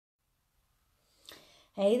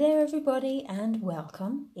Hey there everybody and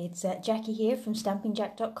welcome. It's Jackie here from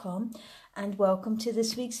Stampingjack.com and welcome to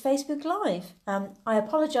this week's Facebook Live. I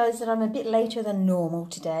apologise that I'm a bit later than normal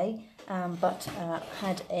today, but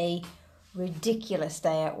had a ridiculous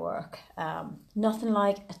day at work. Nothing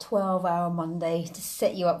like a 12-hour Monday to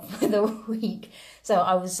set you up for the week. So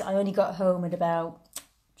I only got home at about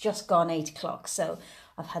just gone 8 o'clock, so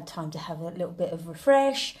I've had time to have a little bit of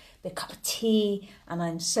refresh, a cup of tea, and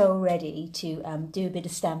I'm so ready to do a bit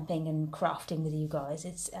of stamping and crafting with you guys.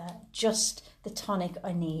 It's just the tonic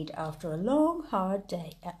I need after a long, hard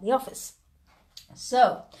day at the office.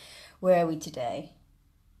 So, where are we today?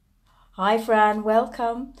 Hi Fran,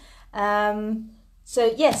 welcome.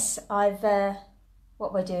 So yes, I've...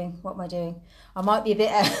 What am I doing? I might be a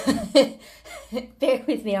bit... bear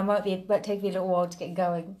with me, might take me a little while to get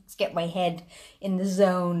going, to get my head in the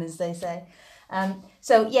zone, as they say.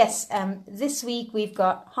 So yes, this week we've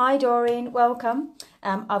got, hi Doreen, welcome.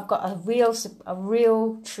 I've got a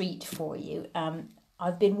real treat for you.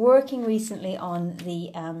 I've been working recently on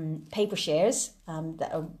the paper shares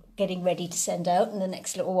that are getting ready to send out in the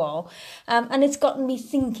next little while. And it's gotten me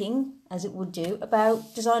thinking, as it would do,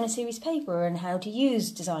 about designer series paper and how to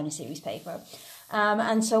use designer series paper.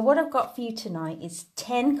 And so what I've got for you tonight is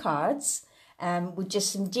 10 cards with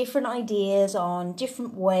just some different ideas on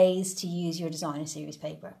different ways to use your designer series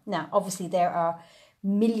paper. Now, obviously there are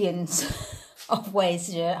millions of ways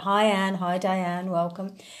to do it. Hi Anne, hi Diane,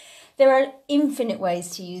 welcome. There are infinite ways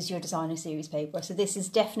to use your designer series paper, so this is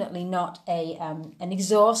definitely not an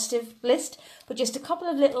exhaustive list, but just a couple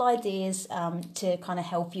of little ideas to kind of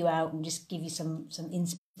help you out and just give you some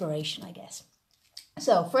inspiration, I guess.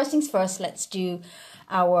 So first things first, let's do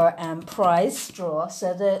our prize draw.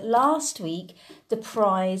 So the last week, the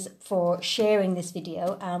prize for sharing this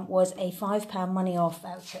video was a £5 money off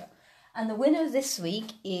voucher, and the winner this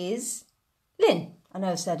week is Lynn. I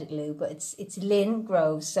know I said it, Lou, but it's Lynn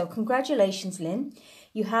Groves. So congratulations, Lynn.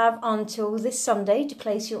 You have until this Sunday to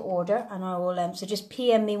place your order, and I will so just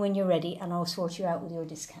PM me when you're ready, and I'll sort you out with your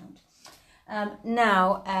discount.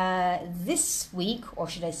 This week, or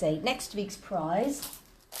should I say next week's prize,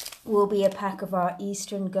 will be a pack of our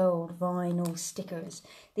Eastern Gold vinyl stickers.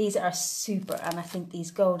 These are super, and I think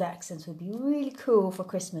these gold accents would be really cool for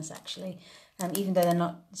Christmas, actually, even though they're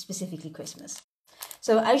not specifically Christmas.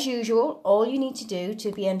 So as usual, all you need to do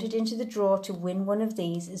to be entered into the draw to win one of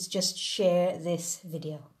these is just share this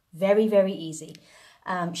video. Very, very easy.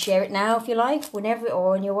 Share it now if you like, whenever,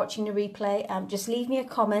 or when you're watching the replay. Just leave me a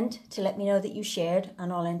comment to let me know that you shared,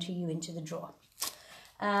 and I'll enter you into the draw.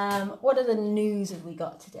 What other news have we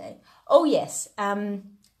got today? Oh yes,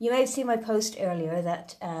 you may have seen my post earlier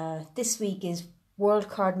that this week is World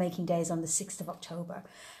Card Making Days on the 6th of October.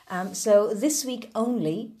 So this week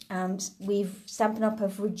only, Stampin' Up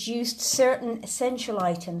have reduced certain essential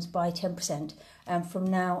items by 10% from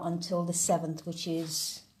now until the 7th, which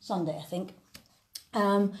is Sunday, I think.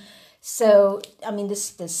 So, I mean,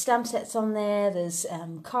 there's stamp sets on there, there's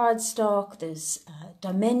cardstock, there's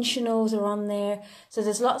dimensionals are on there. So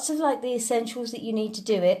there's lots of like the essentials that you need to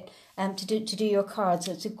do it, to do your cards.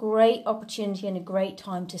 So it's a great opportunity and a great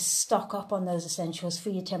time to stock up on those essentials for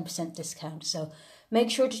your 10% discount. So make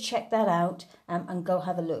sure to check that out and go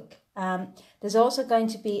have a look. There's also going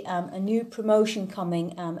to be a new promotion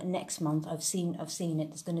coming next month. I've seen it.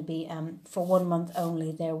 There's going to be for 1 month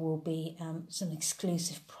only. There will be some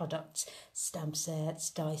exclusive products, stamp sets,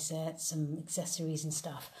 die sets, some accessories and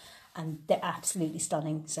stuff, and they're absolutely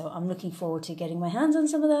stunning. So I'm looking forward to getting my hands on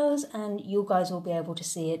some of those, and you guys will be able to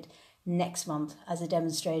see it next month. As a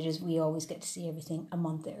demonstrators, we always get to see everything a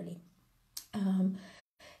month early.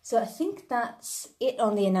 So I think that's it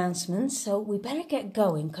on the announcements. So we better get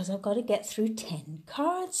going because I've got to get through 10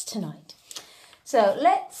 cards tonight. So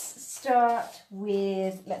let's start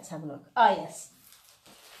with, let's have a look. Ah, yes.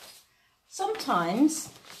 Sometimes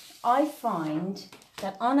I find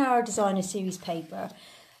that on our designer series paper,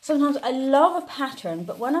 sometimes I love a pattern,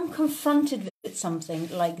 but when I'm confronted with something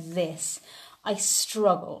like this, I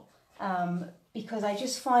struggle because I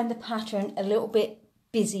just find the pattern a little bit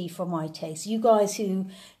busy for my taste. You guys who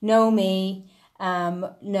know me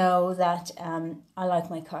know that I like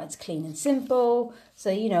my cards clean and simple. So,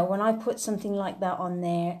 you know, when I put something like that on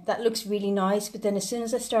there, that looks really nice. But then as soon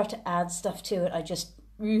as I start to add stuff to it, I just...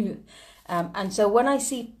 and so when I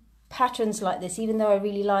see patterns like this, even though I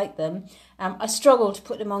really like them, I struggle to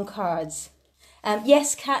put them on cards.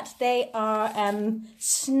 Yes, Kat, they are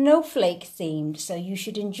snowflake themed, so you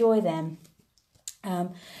should enjoy them.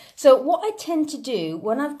 So what I tend to do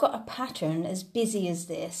when I've got a pattern as busy as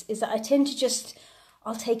this is that I tend to just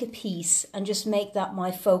I'll take a piece and just make that my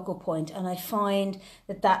focal point, and I find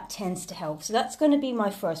that that tends to help. So that's going to be my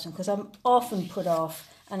first one, because I'm often put off,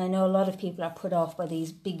 and I know a lot of people are put off by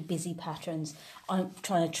these big busy patterns. I'm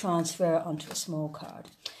trying to transfer it onto a small card.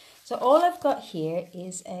 So all I've got here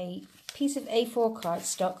is a piece of A4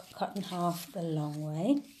 cardstock cut in half the long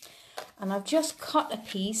way, and I've just cut a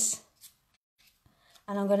piece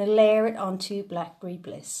and I'm going to layer it onto Blackberry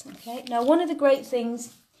Bliss. Okay, now one of the great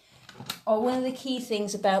things, or one of the key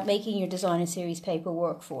things about making your designer series paper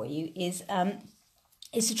work for you is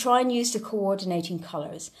to try and use the coordinating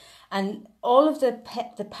colours. And all of the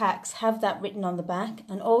packs have that written on the back,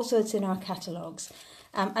 and also it's in our catalogues.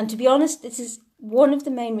 And to be honest, this is one of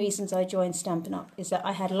the main reasons I joined Stampin' Up, is that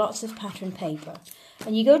I had lots of pattern paper.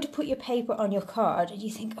 And you go to put your paper on your card and you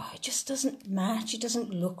think, oh, it just doesn't match, it doesn't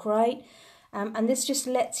look right. And this just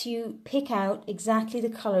lets you pick out exactly the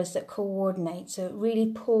colours that coordinate, so it really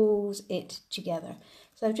pulls it together.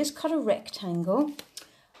 So I've just cut a rectangle,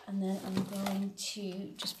 and then I'm going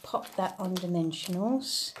to just pop that on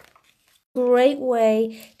dimensionals. Great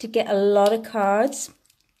way to get a lot of cards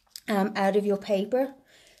out of your paper.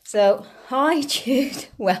 So hi Jude,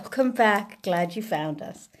 welcome back, glad you found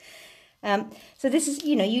us. So this is,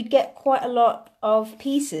 you know, you'd get quite a lot of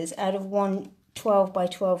pieces out of one 12 by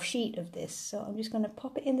 12 sheet of this. So I'm just going to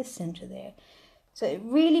pop it in the center there. So it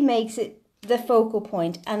really makes it the focal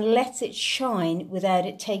point and lets it shine without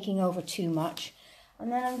it taking over too much. And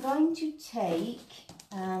then I'm going to take,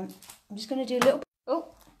 I'm just going to do a little,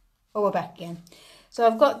 oh, we're back again. So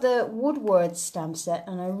I've got the Woodward stamp set,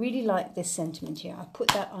 and I really like this sentiment here. I put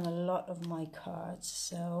that on a lot of my cards.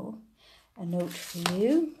 So a note for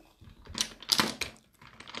you.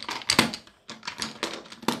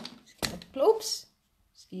 Oops,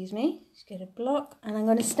 excuse me, just get a block, and I'm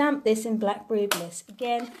going to stamp this in Blackberry Bliss.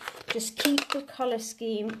 Again, just keep the colour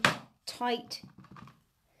scheme tight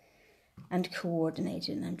and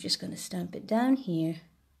coordinated, and I'm just going to stamp it down here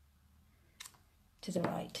to the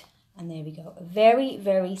right, and there we go. A very,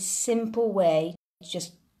 very simple way to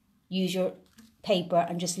just use your paper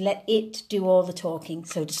and just let it do all the talking,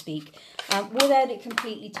 so to speak, without it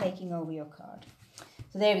completely taking over your card.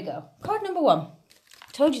 So there we go, card number one.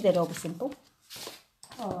 Told you they'd all be simple.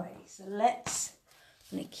 Alrighty, so I'm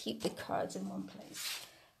going to keep the cards in one place.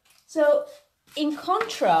 So in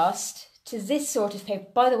contrast to this sort of paper,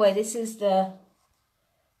 by the way, this is the,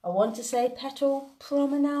 I want to say Petal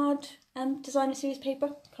Promenade designer series paper.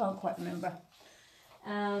 Can't quite remember.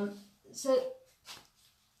 So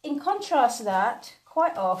in contrast to that,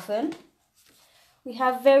 quite often we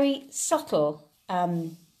have very subtle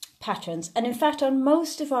patterns, and in fact on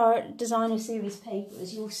most of our designer series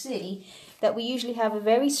papers you'll see that we usually have a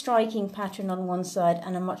very striking pattern on one side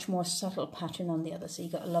and a much more subtle pattern on the other, so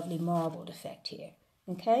you've got a lovely marbled effect here.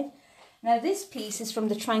 Okay, now this piece is from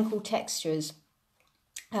the Tranquil Textures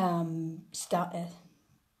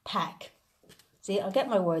pack. See, I'll get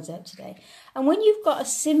my words out today. And when you've got a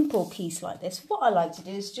simple piece like this, what I like to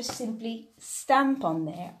do is just simply stamp on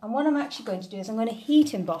there, and what I'm actually going to do is I'm going to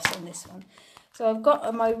heat emboss on this one. So I've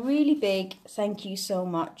got my really big thank you so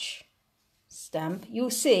much stamp. You'll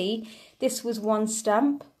see this was one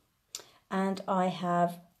stamp, and I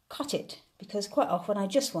have cut it because quite often I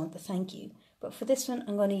just want the thank you. But for this one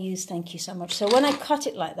I'm going to use thank you so much. So when I cut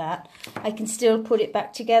it like that, I can still put it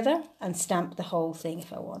back together and stamp the whole thing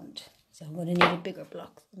if I want. So I'm going to need a bigger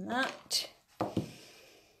block than that.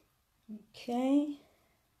 Okay.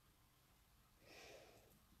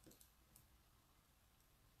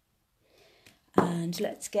 And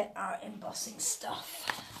let's get our embossing stuff.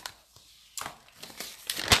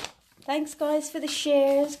 Thanks guys for the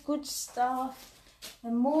shares, good stuff.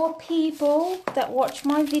 The more people that watch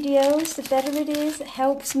my videos, the better it is. It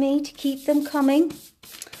helps me to keep them coming.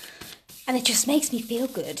 And it just makes me feel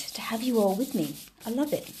good to have you all with me. I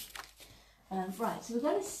love it. Right, so we're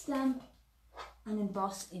going to stamp and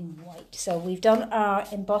emboss in white. So we've done our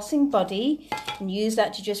embossing body and use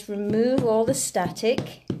that to just remove all the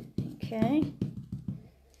static. Okay.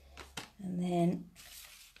 And then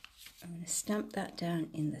I'm going to stamp that down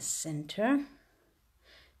in the center. I'm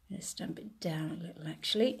going to stamp it down a little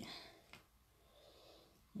actually.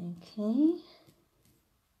 Okay.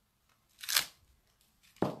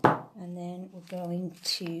 And then we're going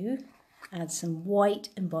to add some white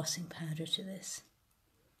embossing powder to this.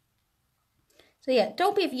 So yeah,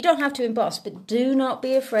 you don't have to emboss, but do not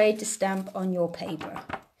be afraid to stamp on your paper.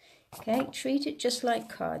 Okay, treat it just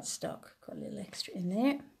like cardstock. Got a little extra in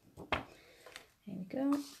there. There we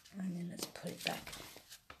go. And then let's put it back.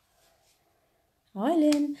 Hi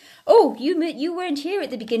Lynn. Oh, you weren't here at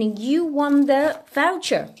the beginning. You won the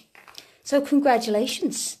voucher. So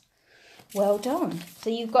congratulations. well done. So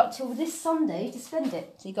you've got till this Sunday to spend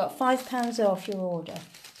it. So you've got £5 off your order.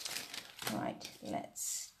 Right,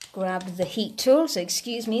 let's grab the heat tool. So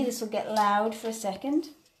excuse me, this will get loud for a second.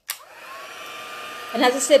 And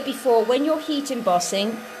as I said before, when you're heat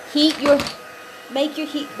embossing, wait for your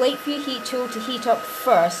heat tool to heat up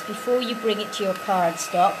first before you bring it to your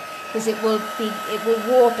cardstock, because it will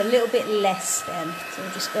warp a little bit less then. So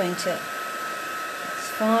we're just going to, that's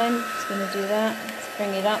fine, just going to do that. Let's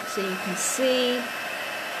bring it up so you can see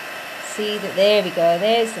that, there we go,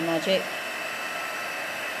 there's the magic.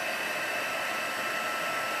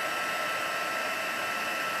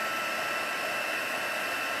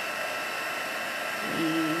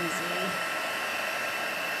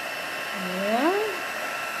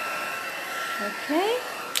 Okay,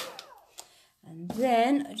 and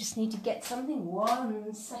then I just need to get something,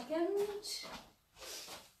 1 second.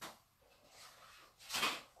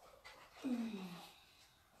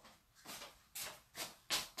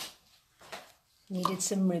 Needed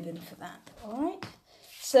some ribbon for that. All right,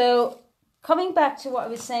 so coming back to what I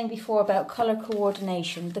was saying before about colour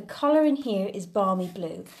coordination, the colour in here is balmy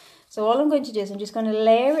blue. So all I'm going to do is I'm just going to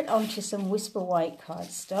layer it onto some Whisper White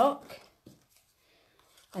cardstock,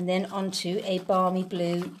 and then onto a balmy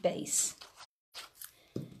blue base.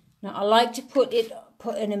 Now I like to put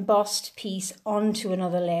an embossed piece onto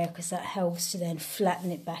another layer because that helps to then flatten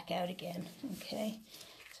it back out again. Okay,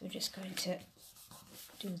 so we're just going to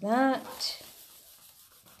do that.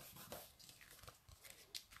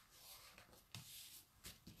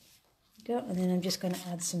 Go, and then I'm just going to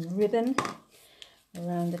add some ribbon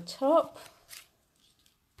around the top.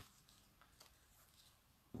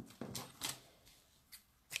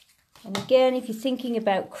 And again, if you're thinking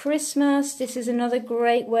about Christmas, this is another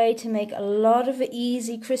great way to make a lot of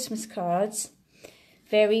easy Christmas cards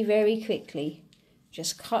very, very quickly.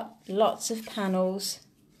 Just cut lots of panels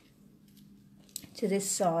to this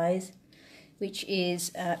size, which is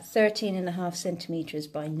 13.5 centimetres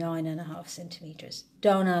by 9.5 centimetres.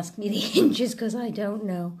 Don't ask me the inches because I don't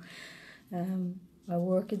know. I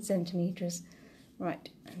work in centimetres. Right,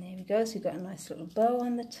 and there we go. So we've got a nice little bow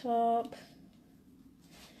on the top.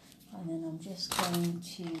 And then I'm just going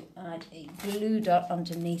to add a glue dot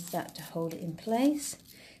underneath that to hold it in place.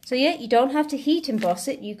 So yeah, you don't have to heat emboss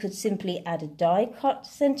it. You could simply add a die cut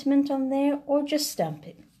sentiment on there or just stamp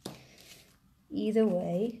it. Either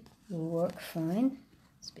way will work fine.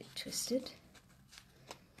 It's a bit twisted.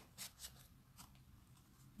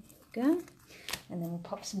 There we go. And then we'll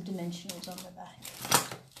pop some dimensionals on the back.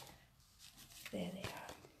 There they are.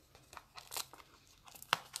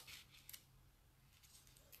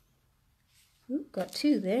 Ooh, got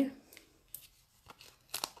two there.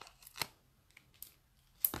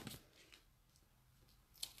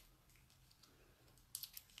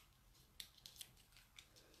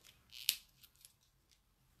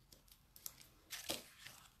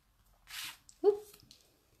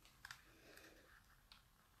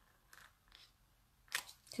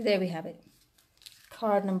 So there we have it,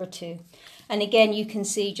 card number 2. And again, you can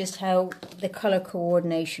see just how the colour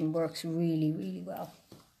coordination works really, really well.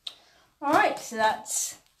 All right, so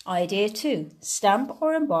that's idea 2, stamp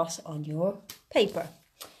or emboss on your paper.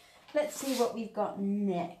 Let's see what we've got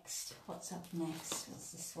next. What's up next?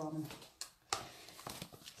 What's this one?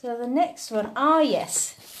 So the next one,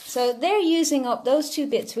 yes. So they're using up, those 2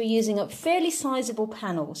 bits were using up fairly sizable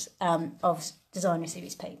panels of designer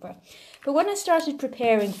series paper. But when I started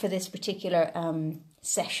preparing for this particular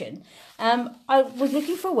session, I was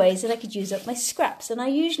looking for ways that I could use up my scraps, and I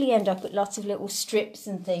usually end up with lots of little strips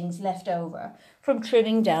and things left over from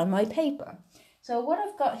trimming down my paper. So what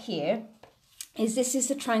I've got here is, this is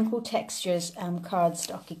the Tranquil Textures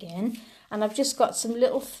cardstock again, and I've just got some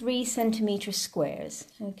little 3 centimetre squares,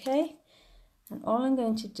 okay? And all I'm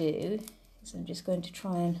going to do is I'm just going to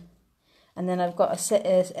try and then I've got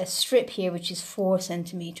a strip here which is 4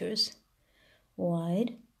 centimetres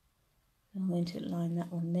wide. I'm going to line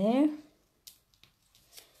that one there.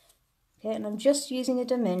 Okay, and I'm just using a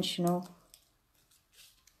dimensional.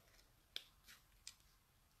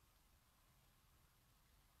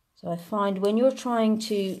 So I find when you're trying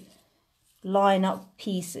to line up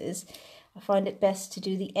pieces, I find it best to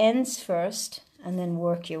do the ends first and then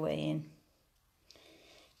work your way in.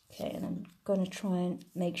 Okay, and I'm going to try and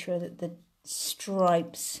make sure that the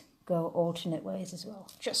stripes go alternate ways as well,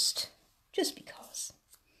 just because.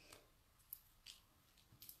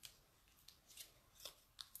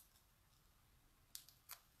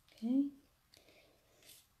 Okay.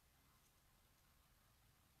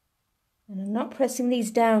 And I'm not pressing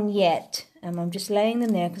these down yet. I'm just laying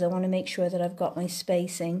them there because I want to make sure that I've got my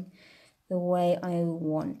spacing the way I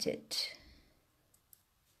want it.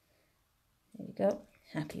 There we go.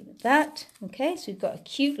 Happy with that. Okay, so we've got a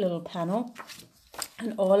cute little panel.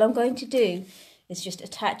 And all I'm going to do is just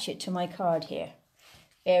attach it to my card here.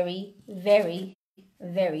 Very, very,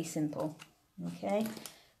 very simple. Okay.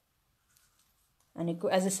 And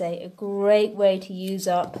as I say, a great way to use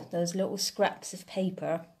up those little scraps of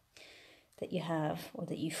paper that you have or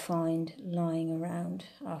that you find lying around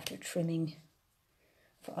after trimming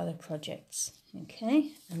for other projects.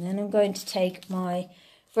 Okay, and then I'm going to take my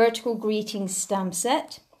vertical greetings stamp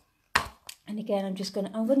set, and again I'm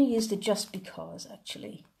going to use the Just Because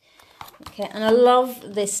actually. Okay, and I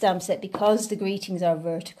love this stamp set because the greetings are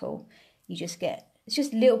vertical. You just get, it's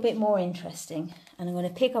just a little bit more interesting. And I'm going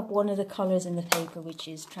to pick up one of the colours in the paper, which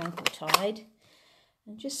is Tranquil Tide,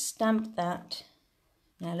 and just stamp that.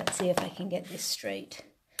 Now let's see if I can get this straight.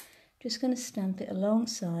 Just going to stamp it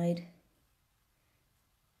alongside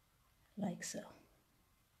like so.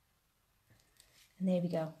 And there we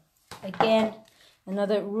go. Again,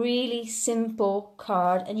 another really simple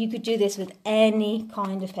card, and you could do this with any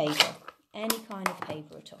kind of paper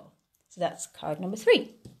at all. So that's card number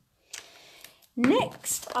 3.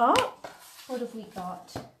 Next up, what have we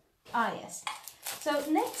got? Ah, yes. So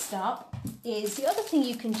next up is the other thing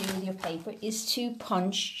you can do with your paper is to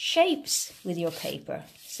punch shapes with your paper.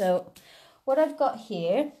 So what I've got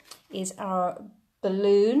here is our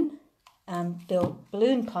balloon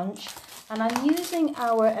balloon punch, and I'm using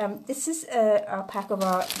our this is our pack of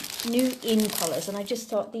our new in colours, and I just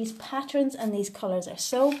thought these patterns and these colours are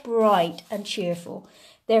so bright and cheerful.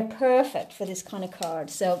 They're perfect for this kind of card.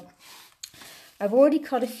 So I've already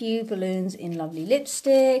cut a few balloons in lovely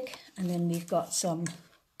lipstick, and then we've got some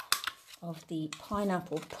of the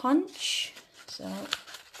pineapple punch. So,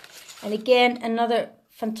 and again, another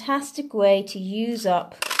fantastic way to use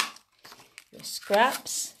up your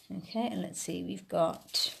scraps. Okay, and let's see, we've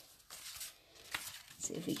got, let's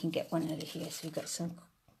see if we can get one out of here. So we've got some,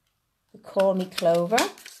 the Call Me Clover.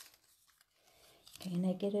 Can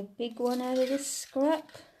I get a big one out of this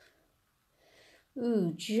scrap?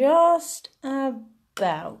 Ooh, just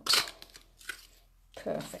about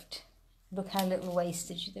perfect. Look how little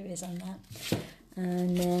wastage there is on that.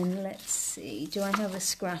 And then let's see, do I have a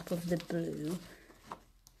scrap of the blue?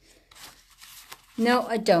 No,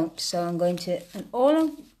 I don't. So I'm going to, and all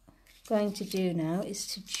I'm going to do now is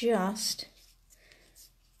to just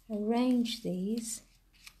arrange these.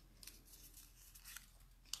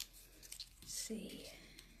 Let's see.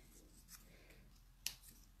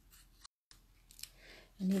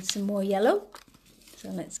 I need some more yellow, so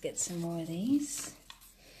let's get some more of these.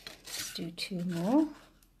 Let's do 2 more.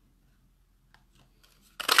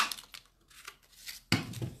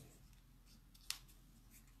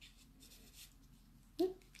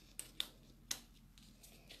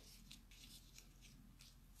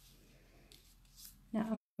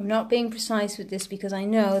 Now, I'm not being precise with this because I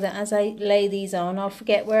know that as I lay these on, I'll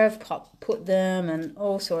forget where I've put them and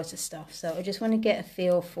all sorts of stuff. So I just want to get a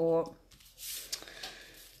feel for,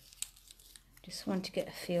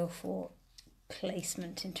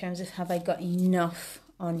 placement in terms of have I got enough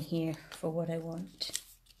on here for what I want.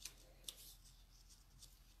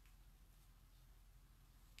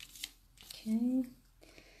 Okay.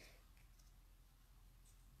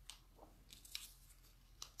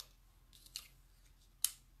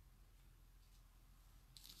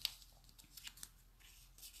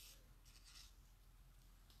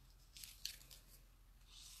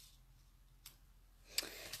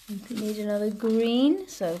 We need another green,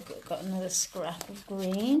 so I've got another scrap of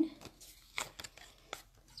green.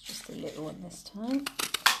 It's just a little one this time.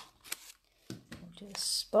 We'll do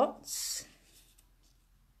spots.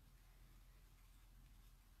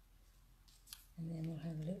 And then we'll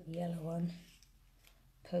have a little yellow one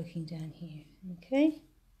poking down here. Okay.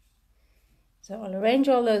 So I'll arrange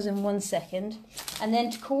all those in 1 second. And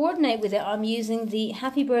then to coordinate with it, I'm using the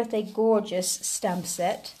Happy Birthday Gorgeous stamp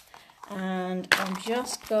set. And I'm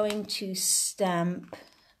just going to stamp,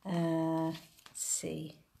 let's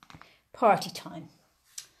see, Party Time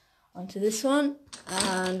onto this one.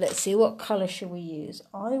 And let's see, what colour shall we use?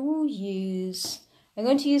 I'm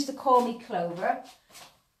going to use the Call Me Clover,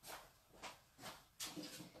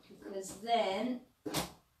 because then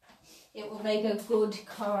it will make a good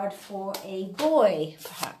card for a boy,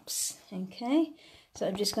 perhaps. Okay. So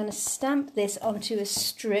I'm just going to stamp this onto a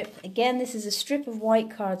strip. Again, this is a strip of white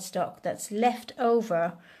cardstock that's left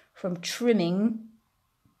over from trimming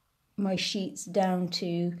my sheets down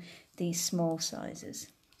to these small sizes.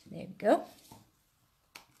 There we go.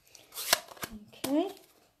 Okay.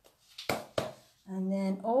 And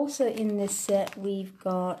then also in this set we've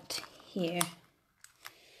got here,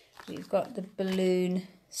 we've got the balloon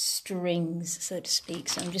strings, so to speak.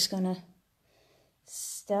 So I'm just going to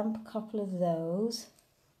stamp a couple of those.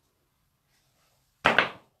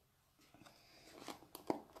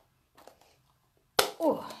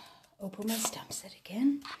 Oh, open my stamp set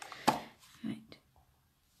again. Right.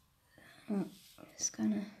 I'm just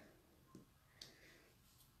gonna.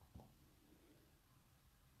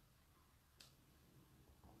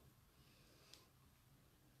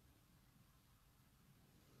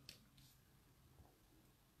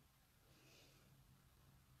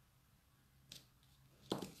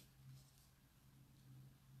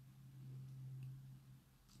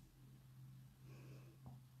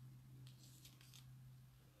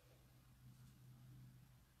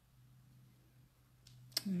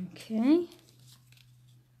 Okay,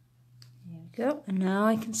 there we go, and now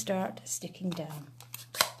I can start sticking down.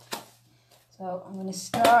 So I'm going to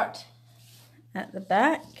start at the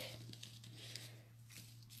back.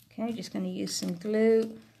 Okay, just going to use some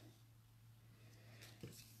glue.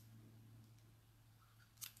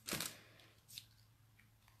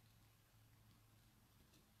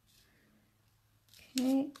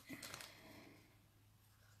 Okay.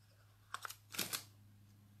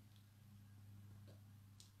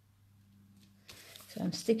 So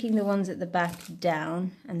I'm sticking the ones at the back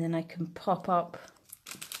down, and then I can pop up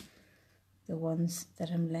the ones that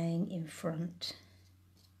I'm laying in front.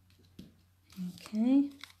 Okay,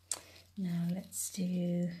 now let's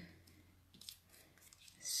do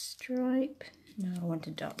a stripe. No, I want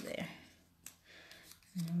a dot there.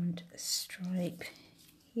 I want a stripe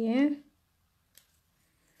here.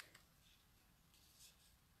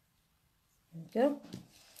 There we go.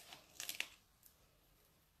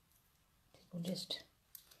 We'll just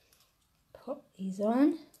pop these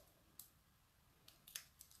on.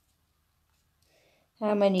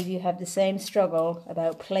 How many of you have the same struggle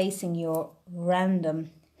about placing your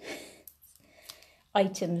random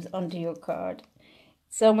items onto your card?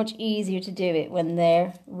 It's so much easier to do it when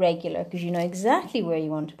they're regular because you know exactly where you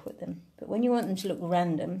want to put them. But when you want them to look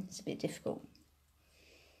random, it's a bit difficult.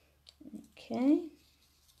 Okay.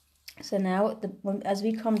 So now as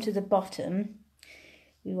we come to the bottom,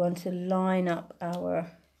 we want to line up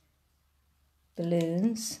our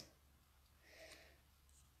balloons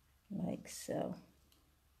like so.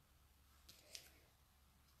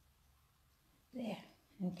 There,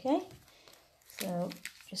 okay. So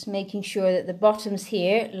just making sure that the bottoms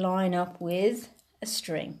here line up with a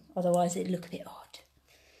string, otherwise it'd look a bit odd.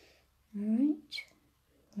 All right,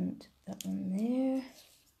 want that one there.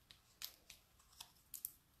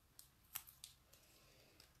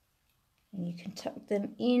 And you can tuck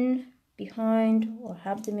them in behind or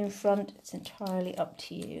have them in front. It's entirely up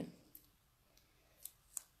to you.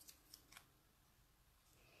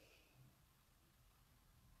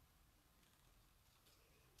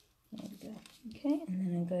 There we go. Okay, and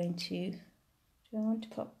then I'm going to, do I want to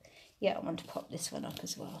pop? Yeah, I want to pop this one up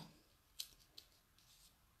as well.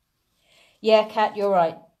 Yeah, Kat, you're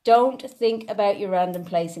right. Don't think about your random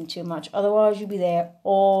placing too much. Otherwise, you'll be there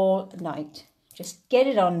all night. Just get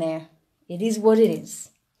it on there. It is what it is.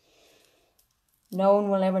 No one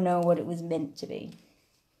will ever know what it was meant to be.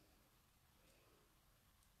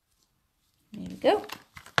 There we go.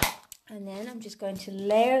 And then I'm just going to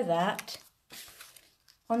layer that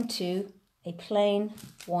onto a plain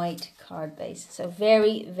white card base. So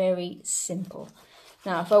very, very simple.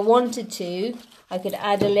 Now, if I wanted to, I could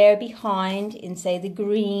add a layer behind in, say, the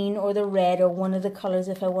green or the red or one of the colours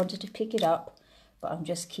if I wanted to pick it up. But I'm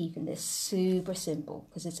just keeping this super simple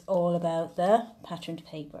because it's all about the patterned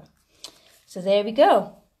paper. So there we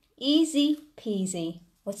go. Easy peasy.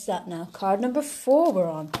 What's that now? Card number 4 we're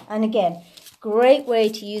on. And again, great way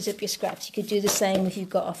to use up your scraps. You could do the same if you've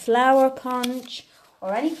got a flower punch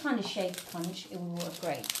or any kind of shaped punch. It will work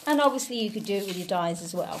great. And obviously you could do it with your dies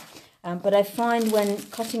as well. But I find when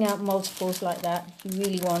cutting out multiples like that, you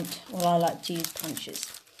really want, well, I like to use punches.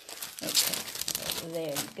 Okay, so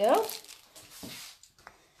there we go.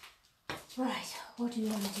 Right, what do we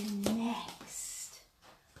want to do next?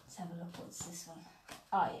 Let's have a look. What's this one?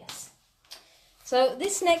 Ah, yes. So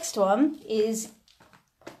this next one is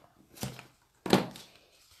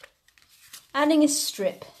adding a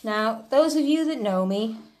strip. Now, those of you that know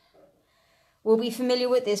me will be familiar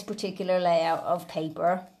with this particular layout of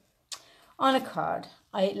paper on a card.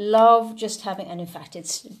 I love just having, and in fact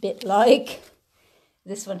it's a bit like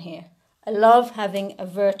this one here. I love having a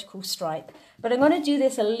vertical stripe, but I'm going to do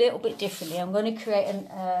this a little bit differently. I'm going to create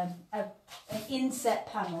an inset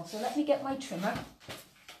panel. So let me get my trimmer.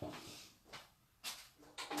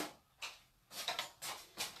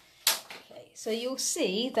 Okay, so you'll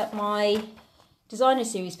see that my designer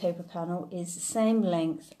series paper panel is the same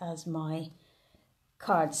length as my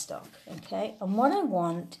cardstock. Okay, and what I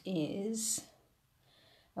want is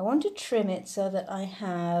I want to trim it so that I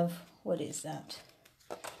have, what is that?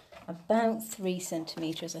 About 3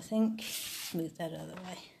 centimeters, I think. Smooth that out of the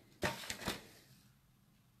way.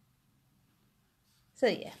 So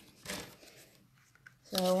yeah.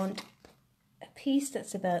 So I want a piece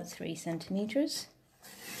that's about 3 centimeters.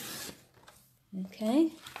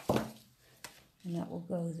 Okay. And that will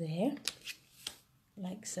go there,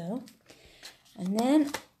 like so. And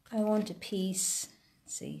then I want a piece,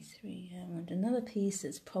 let's see, 3, I want another piece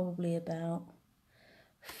that's probably about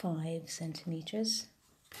 5 centimeters.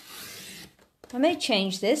 I may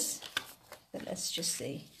change this, but let's just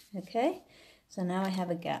see. Okay, so now I have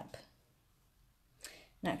a gap.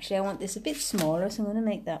 And actually I want this a bit smaller, so I'm going to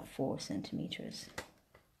make that 4 centimeters.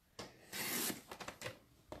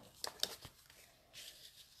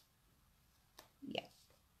 Yeah,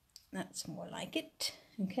 that's more like it.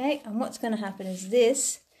 Okay, and what's going to happen is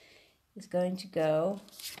this is going to go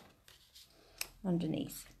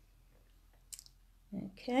underneath.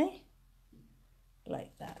 Okay,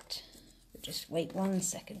 like that. But just wait 1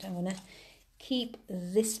 second. I'm going to keep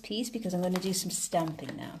this piece because I'm going to do some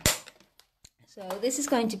stamping now. So this is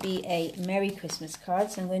going to be a Merry Christmas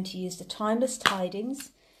card. So I'm going to use the Timeless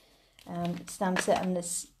Tidings stamp set and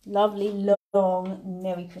this lovely long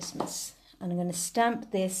Merry Christmas. And I'm going to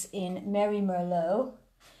stamp this in Merry Merlot,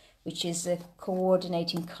 which is the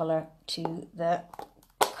coordinating colour to the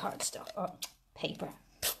cardstock or paper.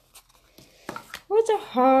 Words are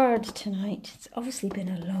hard tonight. It's obviously been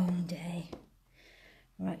a long day.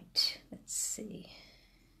 Right, let's see.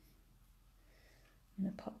 I'm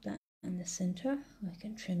going to pop that in the centre. I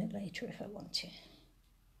can trim it later if I want to.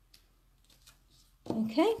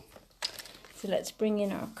 Okay, so let's bring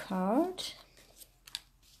in our card.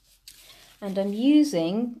 And I'm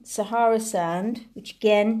using Sahara Sand, which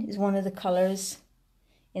again is one of the colours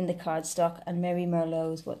in the cardstock, and Merry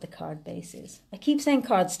Merlot is what the card base is. I keep saying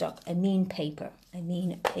cardstock, I mean paper. I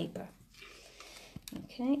mean paper.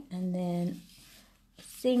 Okay, and then I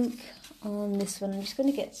think on this one I'm just going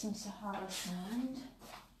to get some Sahara Sand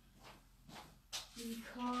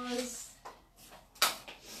because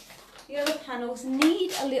the other panels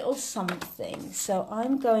need a little something. So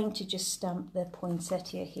I'm going to just stamp the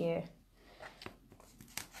poinsettia here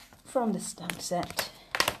from the stamp set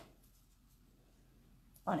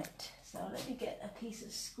on it. So let me get a piece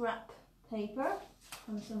of scrap paper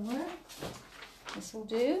from somewhere. This will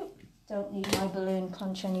do. Don't need my balloon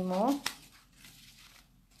punch anymore.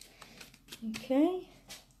 Okay.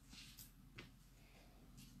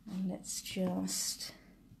 And let's just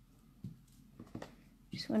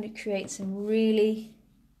want to create some really...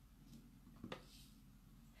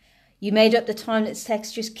 You made up the Timeless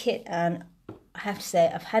Textures kit, and I have to say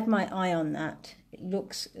I've had my eye on that. It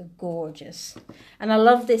looks gorgeous. And I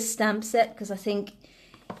love this stamp set because I think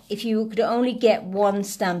if you could only get one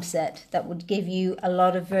stamp set that would give you a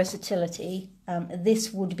lot of versatility,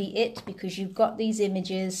 this would be it, because you've got these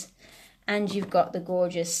images and you've got the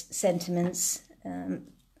gorgeous sentiments.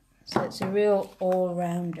 So it's a real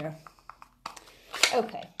all-rounder.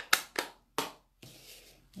 Okay.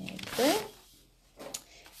 There we go.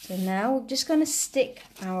 So now we're just going to stick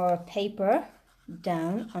our paper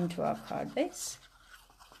down onto our card base.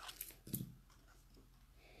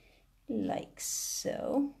 Like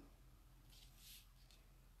so.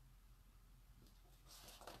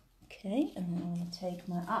 Okay, and then I'm going to take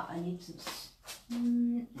my, I need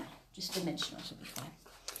some, no, just dimensional should be fine.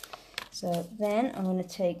 So then I'm going to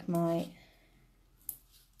take my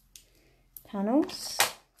panels.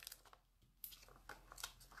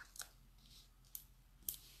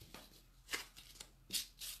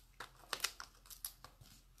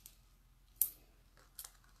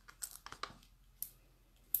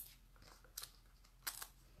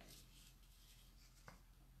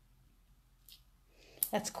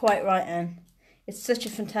 That's quite right, Anne. It's such a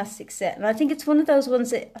fantastic set. And I think it's one of those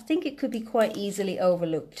ones that I think it could be quite easily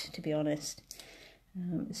overlooked, to be honest.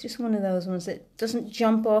 It's just one of those ones that doesn't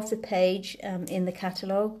jump off the page in the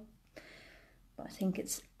catalogue. But I think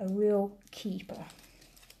it's a real keeper.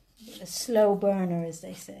 A slow burner, as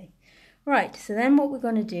they say. Right, so then what we're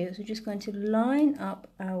going to do is we're just going to line up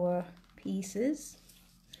our pieces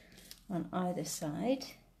on either side.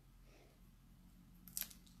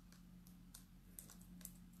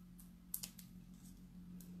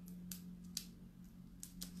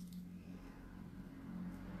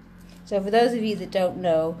 So for those of you that don't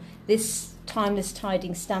know, this Timeless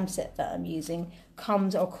Tidings stamp set that I'm using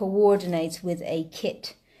comes or coordinates with a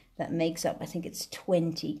kit that makes up, I think it's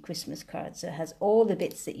 20 Christmas cards. So it has all the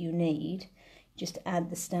bits that you need. Just add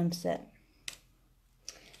the stamp set.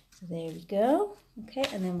 So there we go. Okay,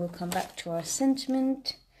 and then we'll come back to our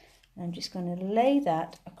sentiment I'm just going to lay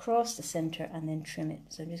that across the center and then trim it.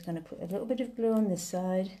 So I'm just going to put a little bit of glue on this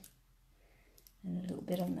side and a little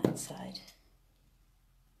bit on that side.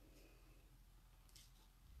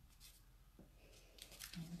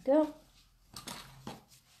 There we go.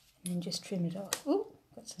 And then just trim it off. Ooh,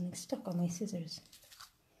 got something stuck on my scissors.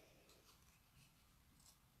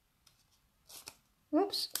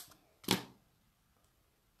 Whoops.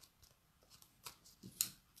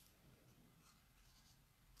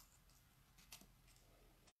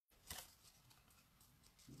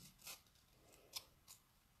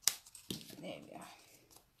 There we are.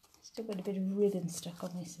 Still got a bit of ribbon stuck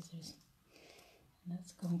on my scissors. And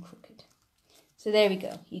that's gone crooked. So there we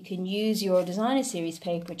go. You can use your designer series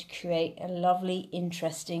paper to create a lovely,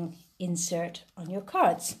 interesting insert on your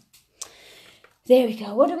cards. There we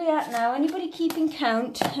go. What are we at now? Anybody keeping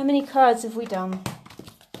count? How many cards have we done?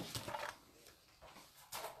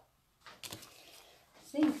 I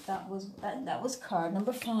think that was card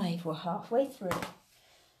number 5. We're halfway through.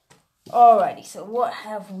 Alrighty, so what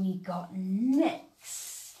have we got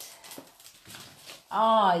next?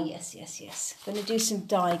 Ah, yes. I'm going to do some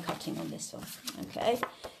die cutting on this one. Okay,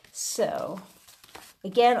 so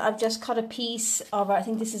again, I've just cut a piece of, I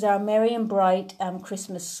think this is our Merry and Bright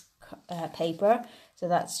Christmas paper. So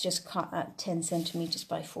that's just cut at 10 centimeters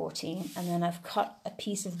by 14. And then I've cut a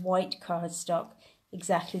piece of white cardstock,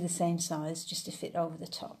 exactly the same size, just to fit over the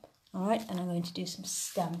top. All right, and I'm going to do some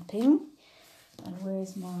stamping. And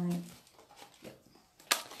where's my...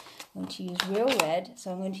 I'm going to use real red,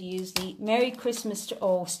 so I'm going to use the Merry Christmas to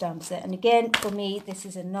All stamp set. And again, for me, this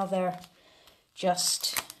is another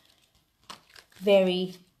just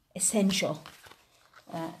very essential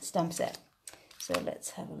stamp set. So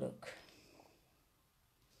let's have a look.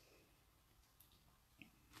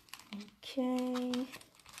 Okay.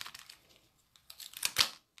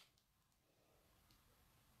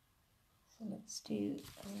 So let's do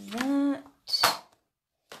that.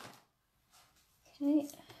 Okay.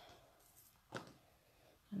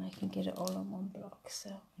 And I can get it all on one block. So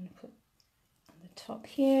I'm going to put on the top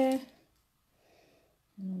here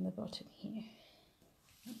and on the bottom here.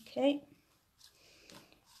 Okay.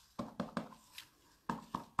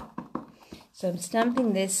 So I'm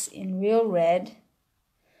stamping this in real red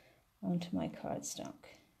onto my cardstock.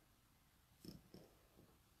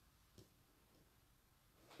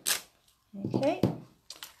 Okay.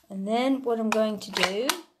 And then what I'm going to do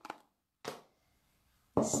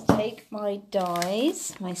is take my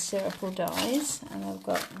dies, my circle dies, and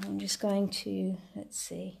I'm just going to, let's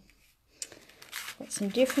see, got some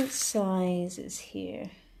different sizes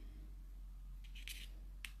here.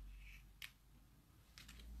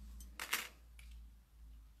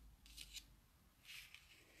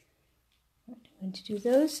 I'm going to do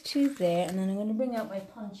those two there, and then I'm going to bring out my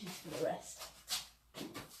punches for the rest.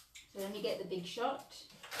 So let me get the big shot.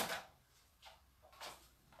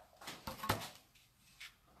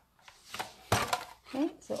 Okay,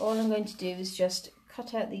 so all I'm going to do is just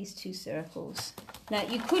cut out these two circles. Now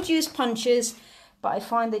you could use punches, but I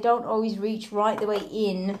find they don't always reach right the way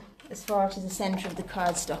in as far to the centre of the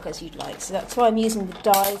cardstock as you'd like. So that's why I'm using the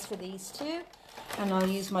dies for these two, and I'll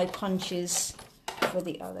use my punches for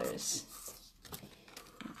the others.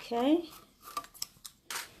 Okay,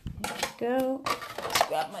 there we go. Let's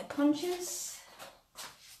grab my punches.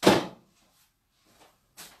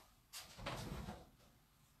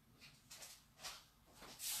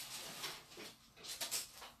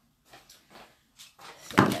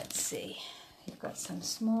 See, we've got some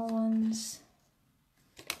small ones.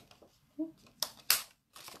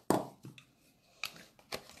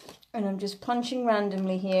 And I'm just punching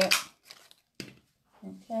randomly here.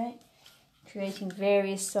 Okay, creating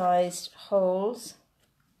various sized holes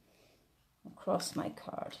across my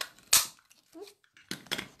card.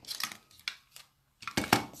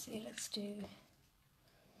 Let's see, let's do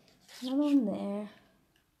one on there.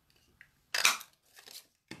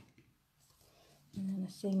 And then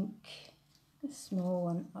I think a small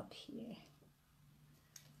one up here.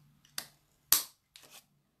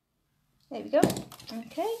 There we go.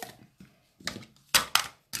 Okay.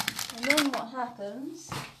 And then what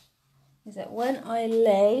happens is that when I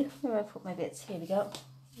lay, where do I put my bits? Here we go.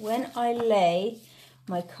 When I lay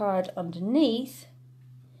my card underneath,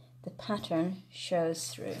 the pattern shows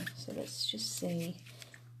through. So let's just see.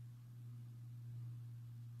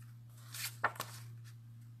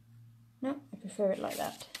 No, I prefer it like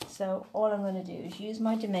that. So all I'm going to do is use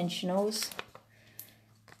my dimensionals.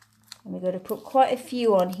 And we're going to put quite a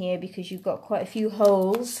few on here because you've got quite a few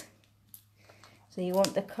holes. So you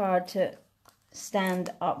want the card to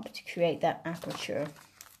stand up to create that aperture.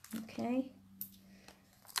 Okay.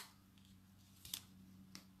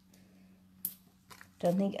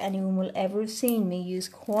 Don't think anyone will ever have seen me use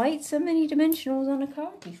quite so many dimensionals on a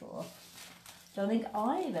card before. Don't think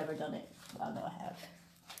I've ever done it. Well, no, I have.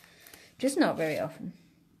 Just not very often.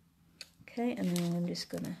 Okay, and then I'm just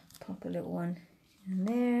going to pop a little one in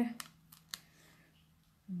there.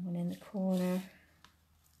 And one in the corner.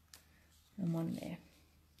 And one there.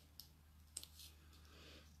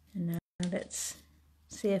 And now let's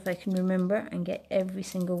see if I can remember and get every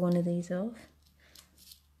single one of these off.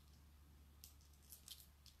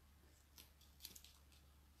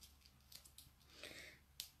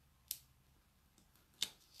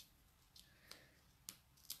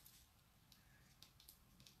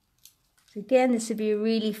 So again, this would be a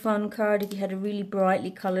really fun card if you had a really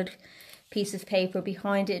brightly coloured piece of paper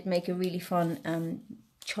behind it. It'd make a really fun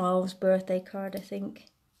child's birthday card, I think.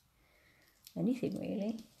 Anything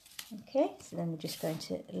really. Okay, so then we're just going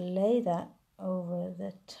to lay that over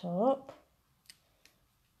the top.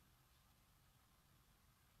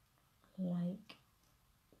 Like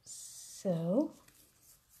so.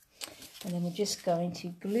 And then we're just going to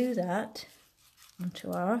glue that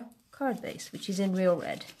onto our card base, which is in real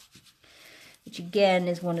red. Which again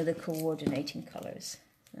is one of the coordinating colours.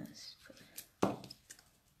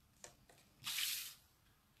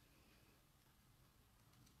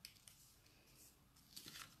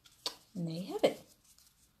 And there you have it.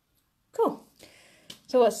 Cool.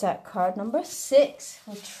 So what's that? Card number 6.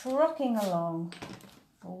 We're trucking along.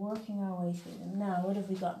 We're working our way through them. Now, what have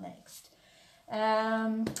we got next?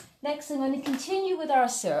 Next, I'm going to continue with our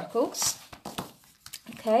circles.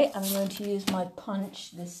 Okay, I'm going to use my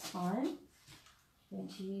punch this time. I'm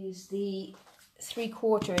going to use the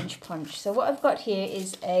 3/4 inch punch. So what I've got here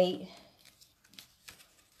is I've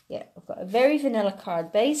got a very vanilla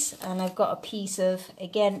card base, and I've got a piece of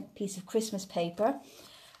Christmas paper.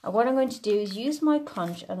 And what I'm going to do is use my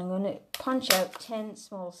punch, and I'm going to punch out 10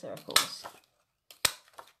 small circles.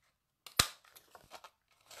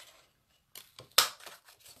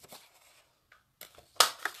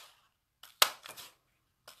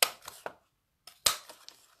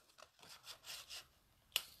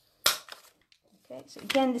 Okay, so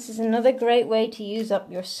again, this is another great way to use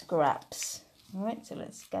up your scraps. All right, so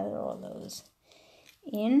let's gather all those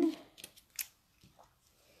in.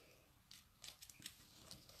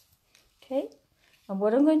 Okay, and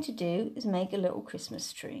what I'm going to do is make a little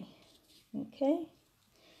Christmas tree. Okay,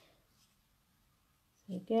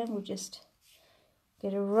 so again, we'll just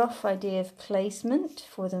get a rough idea of placement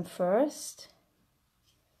for them first.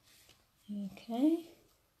 Okay,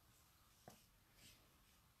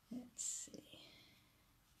 let's see.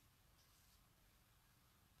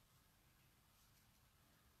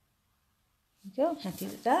 Go, happy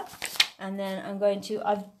with that. And then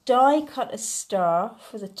I've die cut a star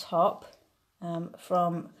for the top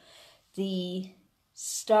from the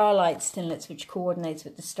Starlight Stinlets, which coordinates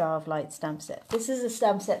with the Star of Light stamp set. This is a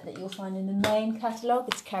stamp set that you'll find in the main catalogue.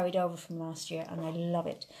 It's carried over from last year and I love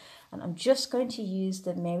it. And I'm just going to use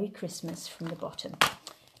the Merry Christmas from the bottom.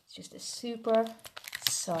 It's just a super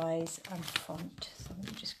size and font. So let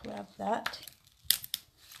me just grab that.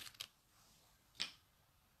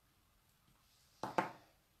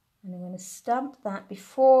 And I'm going to stamp that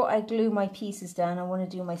before I glue my pieces down. I want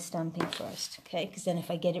to do my stamping first, okay? Because then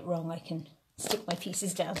if I get it wrong, I can stick my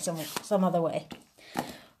pieces down some other way.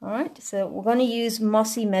 All right, so we're going to use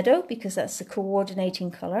Mossy Meadow because that's the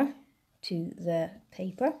coordinating colour to the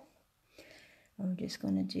paper. I'm just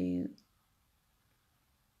going to do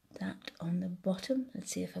that on the bottom.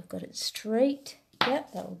 Let's see if I've got it straight.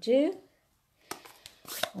 Yep, that will do.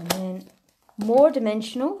 And then more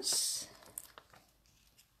dimensionals.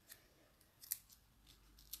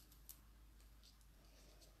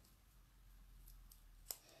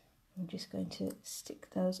 I'm just going to stick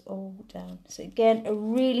those all down. So again, a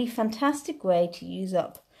really fantastic way to use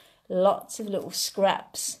up lots of little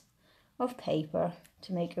scraps of paper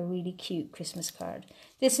to make a really cute Christmas card.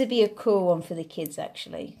 This would be a cool one for the kids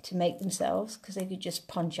actually to make themselves, because they could just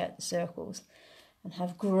punch out the circles and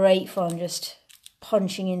have great fun just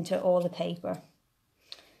punching into all the paper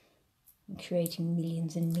and creating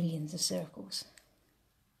millions and millions of circles.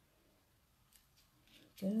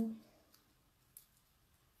 There we go.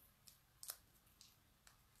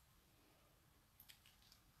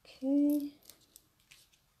 Okay.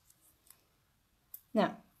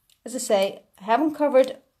 Now, as I say, I haven't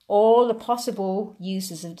covered all the possible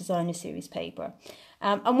uses of designer series paper.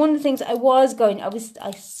 And one of the things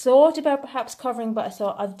I thought about perhaps covering, but I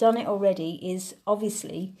thought I've done it already, is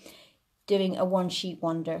obviously doing a one sheet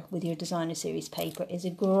wonder with your designer series paper is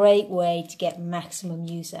a great way to get maximum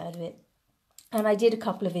use out of it. And I did a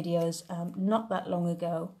couple of videos not that long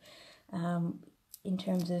ago in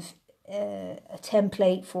terms of a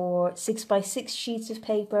template for 6x6 sheets of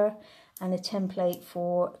paper and a template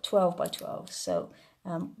for 12x12. So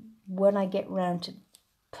when I get round to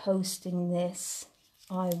posting this,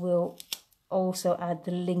 I will also add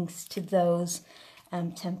the links to those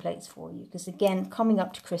templates for you, because again, coming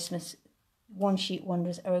up to Christmas, one sheet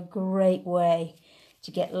wonders are a great way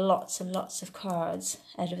to get lots and lots of cards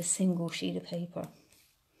out of a single sheet of paper.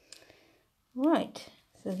 Right,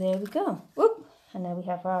 so there we go. Whoop. And now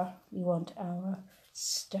we want our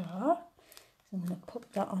star. So I'm going to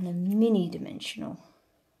put that on a mini dimensional.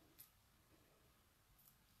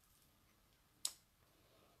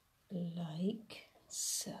 Like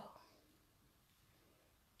so.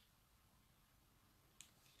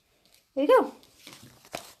 There you go.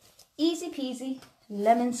 Easy peasy,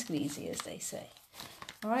 lemon squeezy, as they say.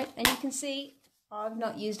 All right, and you can see I've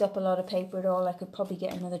not used up a lot of paper at all. I could probably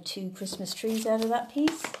get another 2 Christmas trees out of that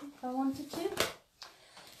piece if I wanted to.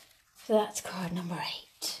 So that's card number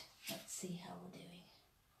 8. Let's see how we're doing.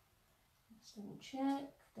 Let's double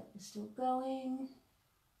check that we're still going.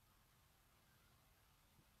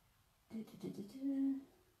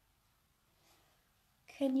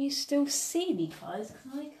 Can you still see me, guys?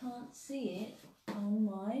 Because I can't see it on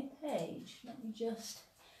my page. Let me just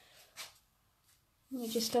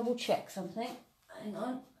double check something. Hang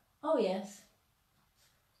on. Oh yes.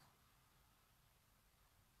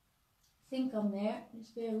 I think I'm there.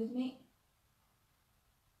 Just bear with me.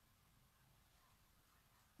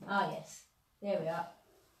 Ah yes. There we are.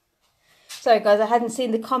 Sorry guys, I hadn't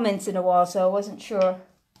seen the comments in a while, so I wasn't sure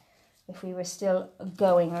if we were still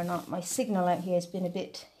going or not. My signal out here has been a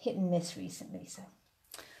bit hit and miss recently, so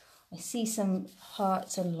I see some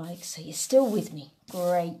hearts and likes, so you're still with me.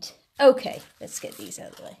 Great. Okay, let's get these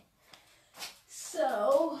out of the way.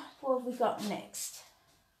 So, what have we got next?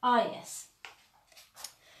 Ah, yes.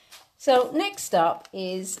 So, next up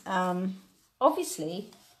is, obviously,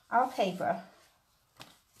 our paper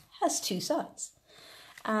has 2 sides.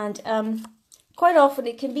 And quite often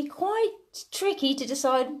it can be quite tricky to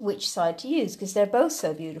decide which side to use because they're both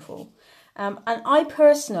so beautiful. And I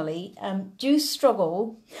personally do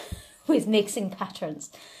struggle with mixing patterns.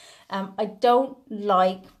 I don't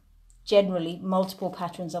like generally multiple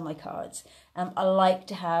patterns on my cards. I like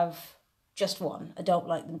to have just one. I don't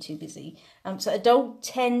like them too busy. So I don't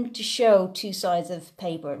tend to show 2 sides of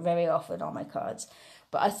paper very often on my cards.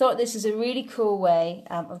 But I thought this is a really cool way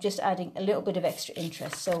of just adding a little bit of extra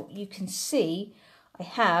interest. So you can see I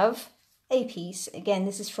have a piece. Again,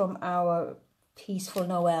 this is from our piece for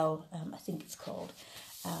Noel, I think it's called.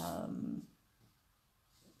 Got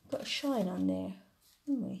a shine on there,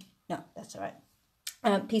 haven't we? No, that's all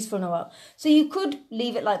right. Piece for Noel. So you could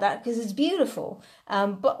leave it like that because it's beautiful,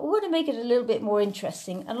 but we want to make it a little bit more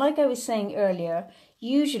interesting. And like I was saying earlier,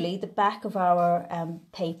 usually the back of our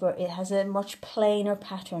paper, it has a much plainer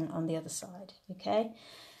pattern on the other side, okay?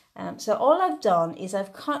 So all I've done is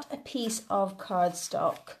I've cut a piece of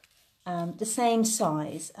cardstock the same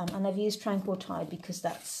size, and I've used Tranquil Tide because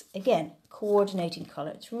that's, again, coordinating colour.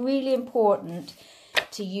 It's really important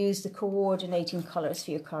to use the coordinating colours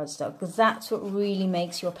for your cardstock because that's what really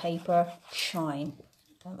makes your paper shine.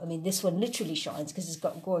 I mean, this one literally shines because it's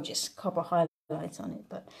got gorgeous copper highlights on it,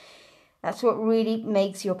 but that's what really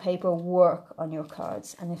makes your paper work on your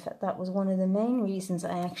cards. And in fact, that was one of the main reasons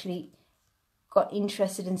I actually got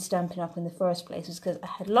interested in Stampin' Up! In the first place, was because I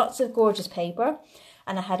had lots of gorgeous paper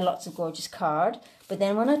and I had lots of gorgeous card, but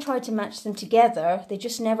then when I tried to match them together, they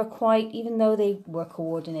just never quite, even though they were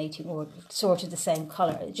coordinating or sort of the same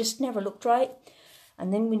colour, it just never looked right.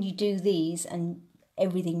 And then when you do these and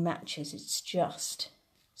everything matches, it's just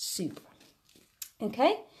super.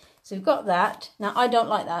 Okay, so we've got that. Now, I don't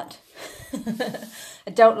like that.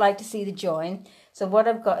 I don't like to see the join. So what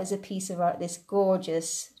I've got is a piece of this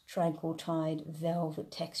gorgeous Tranquil Tide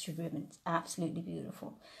velvet textured ribbon. It's absolutely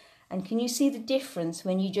beautiful. And can you see the difference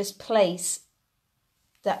when you just place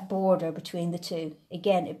that border between the two?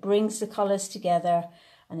 Again, it brings the colours together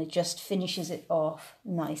and it just finishes it off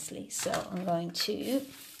nicely. So I'm going to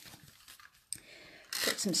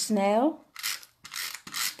put some snail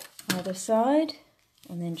either side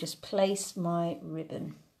and then just place my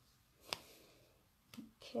ribbon.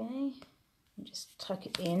 Okay, and just tuck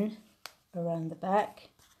it in around the back,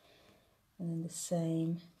 and then the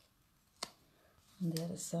same on the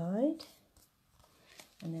other side,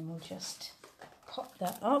 and then we'll just pop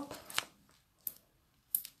that up.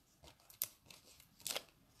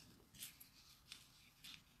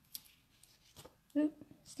 Oop,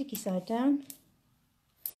 sticky side down.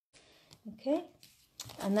 Okay,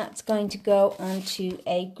 and that's going to go onto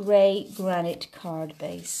a grey granite card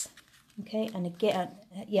base. Okay, and again,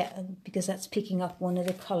 yeah, because that's picking up one of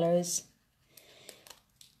the colours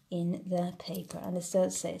in the paper. And as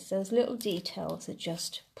does say, it's those little details that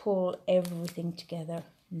just pull everything together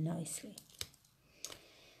nicely.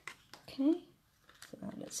 Okay, so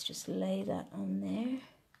now let's just lay that on there.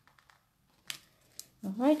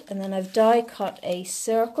 Alright, and then I've die cut a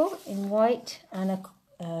circle in white and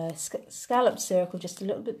a scallop circle just a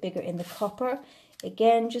little bit bigger in the copper.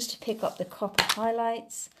 Again, just to pick up the copper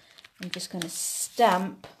highlights, I'm just going to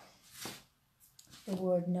stamp the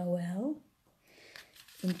word Noel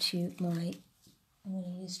into my, I'm going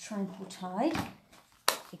to use Tranquil Tide.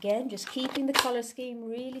 Again, just keeping the colour scheme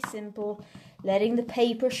really simple, letting the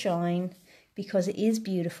paper shine because it is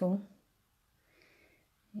beautiful.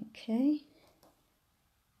 Okay.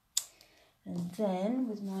 And then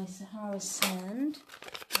with my Sahara sand,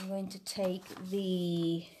 I'm going to take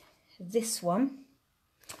this one.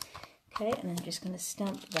 Okay, and I'm just going to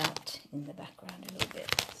stamp that in the background a little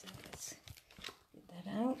bit. So let's get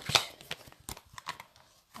that out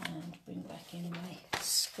and bring back in my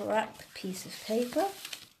scrap piece of paper.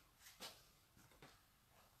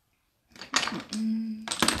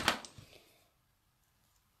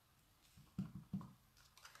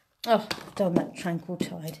 Oh, I've done that Tranquil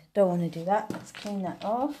Tide. Don't want to do that. Let's clean that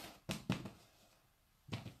off.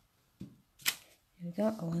 Here we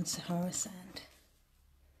go. I want Sahara sand.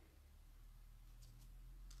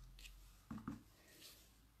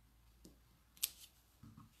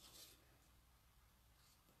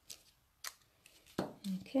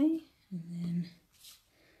 Okay, and then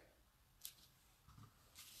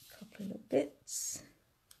a couple of little bits.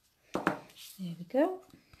 There we go.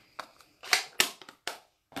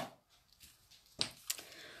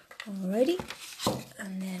 Alrighty,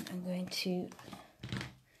 and then I'm going to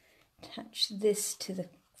attach this to the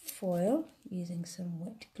foil using some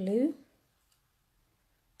wet glue.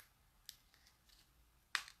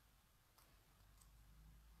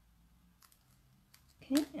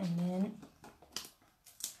 Okay, and then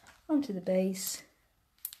onto the base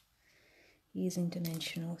using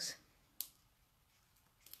dimensionals.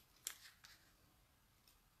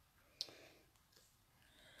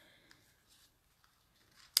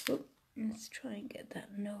 Let's try and get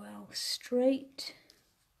that Noel straight.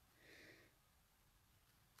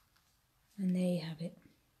 And there you have it.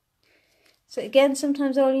 So again,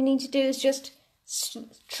 sometimes all you need to do is just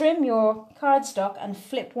trim your cardstock and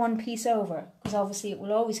flip one piece over, because obviously it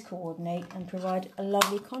will always coordinate and provide a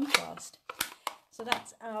lovely contrast. So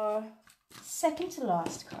that's our second to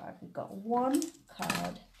last card. We've got one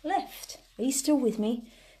card left. Are you still with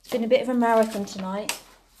me? It's been a bit of a marathon tonight.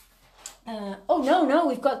 Oh, no,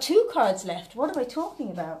 we've got two cards left. What am I talking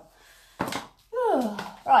about?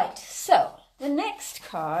 Oh, right, so the next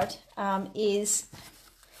card is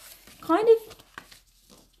kind of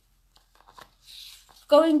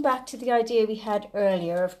going back to the idea we had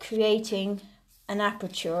earlier of creating an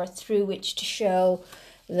aperture through which to show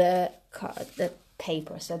the card, the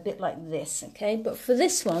paper. So a bit like this, okay? But for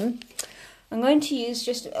this one, I'm going to use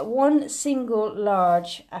just one single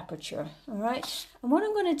large aperture, all right? And what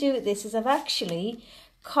I'm going to do with this is I've actually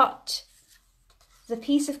cut the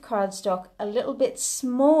piece of cardstock a little bit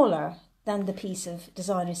smaller than the piece of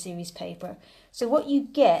designer series paper. So what you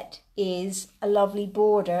get is a lovely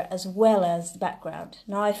border as well as the background.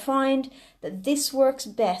 Now I find that this works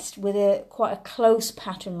best with quite a close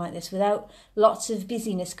pattern like this without lots of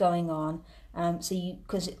busyness going on.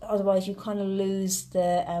 Because otherwise you kind of lose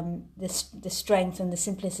the strength and the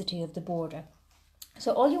simplicity of the border.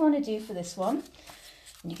 So all you want to do for this one,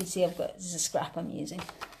 and you can see this is a scrap I'm using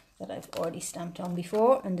that I've already stamped on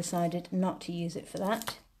before and decided not to use it for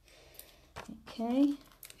that. Okay.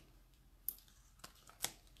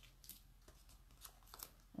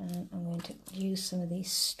 And I'm going to use some of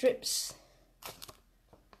these strips.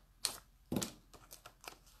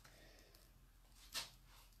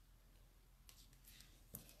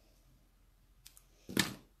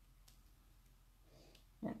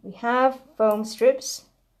 We have foam strips,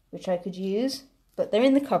 which I could use, but they're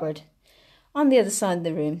in the cupboard on the other side of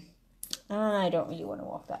the room. And I don't really want to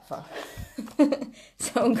walk that far.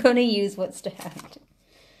 So I'm going to use what's to hand.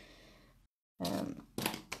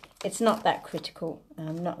 It's not that critical,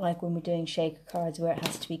 not like when we're doing shaker cards where it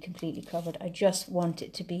has to be completely covered. I just want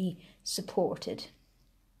it to be supported.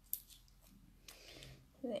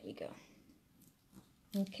 There we go.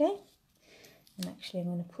 Okay, and actually I'm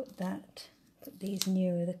going to put these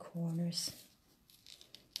nearer the corners.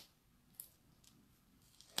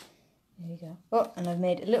 There we go. Oh, and I've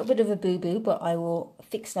made a little bit of a boo-boo, but I will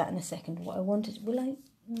fix that in a second. What I wanted,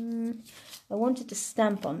 I wanted to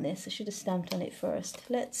stamp on this. I should have stamped on it first.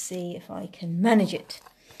 Let's see if I can manage it.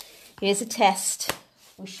 here's a test.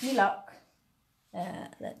 Wish me luck.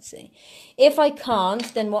 Let's see. If I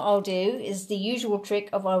can't, then what I'll do is the usual trick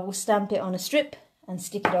of I will stamp it on a strip and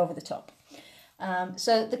stick it over the top.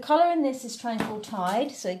 So the colour in this is Tranquil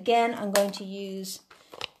Tide. So again, I'm going to use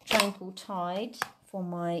Tranquil Tide for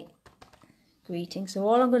my greeting. So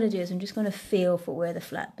all I'm going to do is I'm just going to feel for where the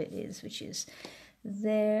flat bit is, which is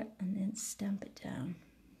there, and then stamp it down.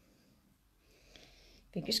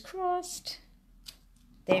 Fingers crossed.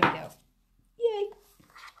 There we go. Yay.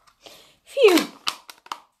 Phew.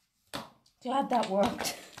 Glad that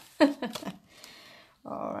worked.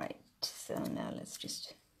 All right, so now let's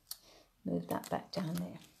just move that back down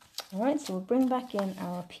there. All right, so we'll bring back in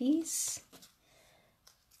our piece.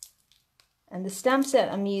 And the stamp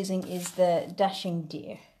set I'm using is the Dashing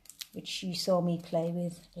Deer, which you saw me play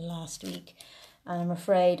with last week. And I'm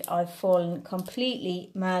afraid I've fallen completely,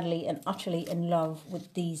 madly and utterly in love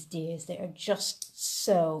with these deers. They are just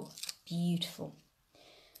so beautiful.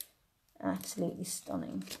 Absolutely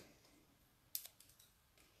stunning.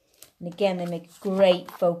 And again, they make a great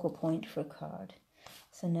focal point for a card.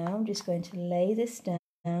 So now I'm just going to lay this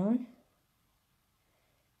down,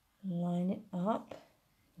 line it up.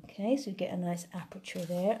 Okay, so we get a nice aperture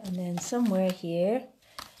there. And then somewhere here,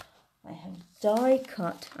 I have die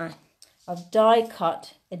cut. I've die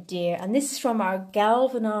cut a deer, and this is from our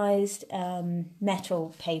galvanized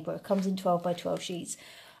metal paper. It comes in 12 by 12 sheets.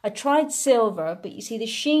 I tried silver, but you see the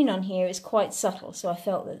sheen on here is quite subtle, so I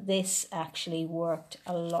felt that this actually worked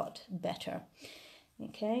a lot better.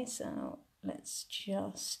 Okay, so let's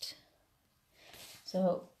just...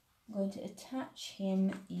 So I'm going to attach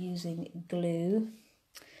him using glue,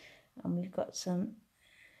 and we've got some,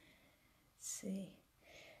 let's see,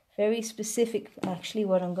 very specific actually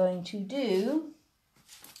what I'm going to do,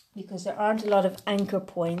 because there aren't a lot of anchor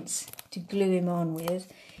points to glue him on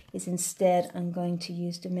with, is instead I'm going to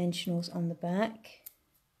use dimensionals on the back.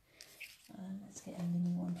 Let's get a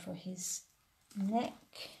mini one for his neck.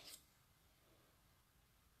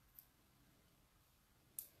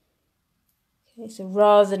 Okay, so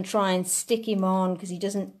rather than try and stick him on, because he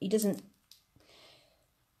doesn't,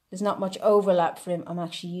 there's not much overlap for him, I'm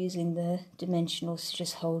actually using the dimensionals to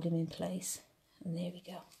just hold him in place. And there we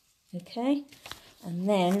go. Okay, and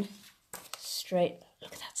then straight,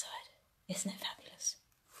 look at that side. Isn't it fabulous?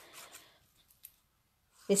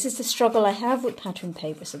 This is the struggle I have with pattern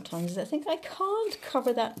paper sometimes, is I think I can't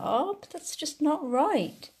cover that up. That's just not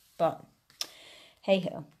right. But hey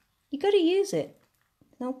ho, you got to use it.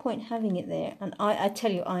 No point having it there. And I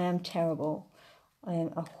tell you, I am terrible. I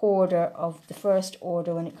am a hoarder of the first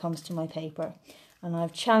order when it comes to my paper. And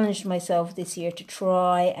I've challenged myself this year to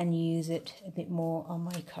try and use it a bit more on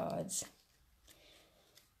my cards.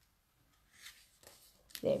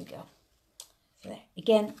 There we go. There.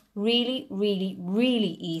 Again, really, really,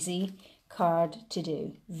 really easy card to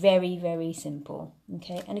do. Very, very simple.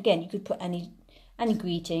 Okay, and again, you could put any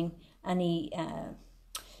greeting, any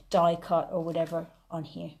die cut or whatever on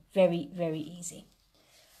here. Very, very easy.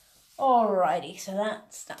 Alrighty, so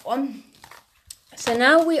that's that one. So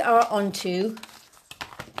now we are on to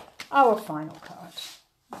our final card.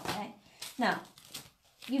 Okay, now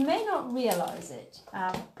you may not realize it,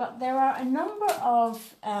 but there are a number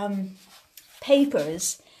of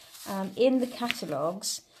papers in the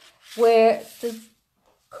catalogues where the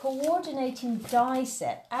coordinating die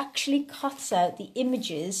set actually cuts out the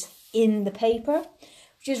images in the paper,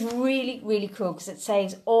 which is really, really cool because it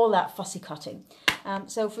saves all that fussy cutting.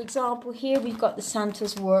 So for example, here we've got the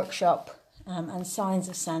Santa's Workshop and Signs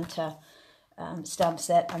of Santa stamp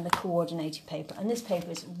set and the coordinating paper. And this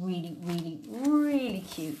paper is really, really, really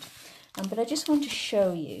cute. But I just want to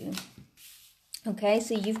show you. Okay,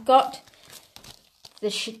 so you've got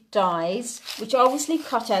the dies, which obviously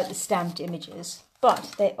cut out the stamped images,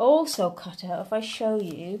 but they also cut out, if I show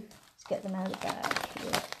you, let's get them out of the bag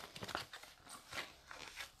here.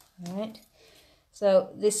 All right, so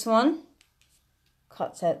this one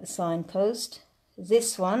cuts out the signpost.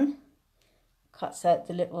 This one cuts out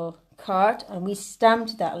the little cart, and we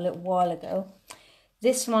stamped that a little while ago.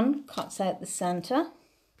 This one cuts out the Santa.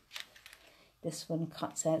 This one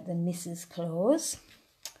cuts out the Mrs. Claus.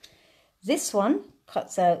 This one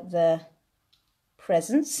cuts out the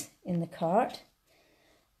presents in the cart.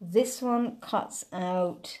 This one cuts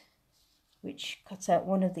out, which cuts out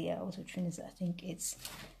one of the elves. Which one is it? I think it's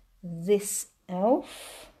this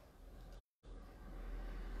elf.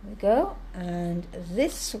 There we go. And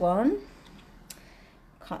this one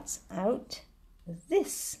cuts out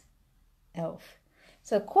this elf.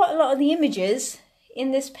 So quite a lot of the images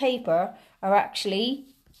in this paper are actually,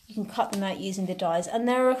 you can cut them out using the dies. And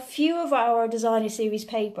there are a few of our designer series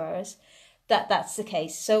papers that's the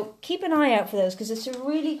case. So keep an eye out for those, because it's a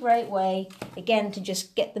really great way, again, to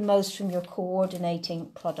just get the most from your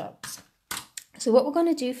coordinating products. So what we're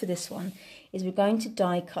going to do for this one is we're going to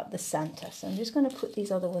die cut the Santa. So I'm just going to put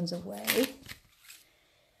these other ones away.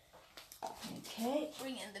 Okay,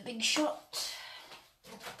 bring in the big shot.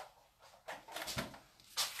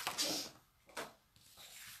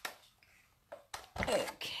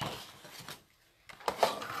 Okay.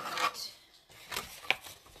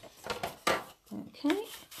 Okay,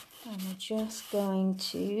 and we're just going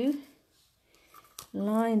to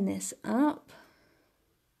line this up.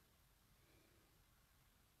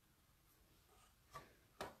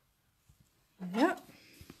 Yep.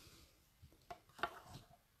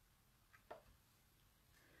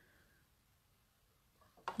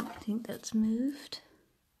 I think that's moved.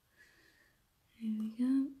 Here we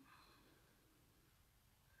go.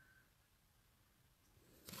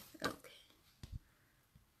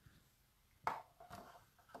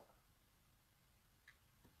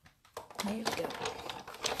 There we go.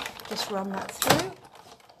 Just run that through.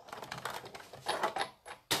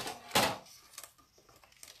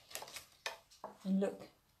 And look,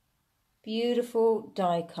 beautiful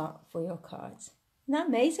die cut for your cards. Isn't that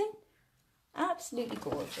amazing? Absolutely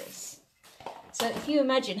gorgeous. So if you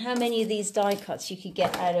imagine how many of these die cuts you could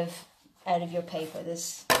get out of your paper,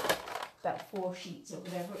 there's about 4 sheets or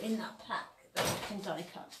whatever in that pack that you can die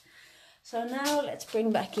cut. So now let's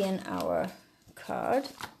bring back in our card.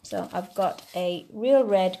 So I've got a real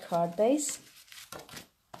red card base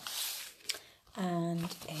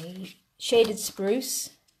and a shaded spruce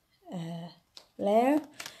layer,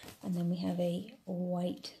 and then we have a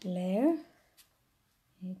white layer.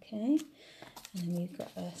 Okay, and then we've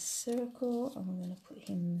got a circle, and we're going to put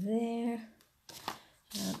him there,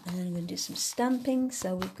 and then I'm going to do some stamping.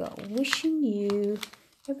 So we've got wishing you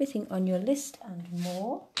everything on your list and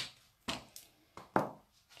more.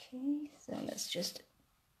 Okay, so let's just,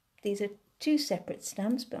 these are 2 separate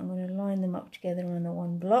stamps, but I'm going to line them up together on the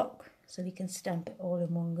one block so we can stamp it all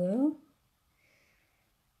in one go.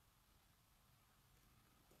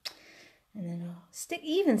 And then I'll stick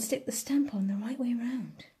the stamp on the right way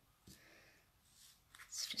around.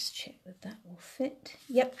 Let's just check that that will fit.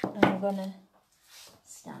 Yep, and I'm going to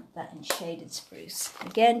stamp that in shaded spruce.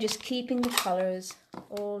 Again, just keeping the colours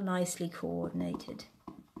all nicely coordinated.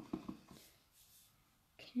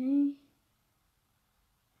 Okay.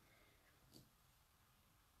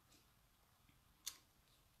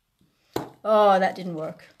 Oh, that didn't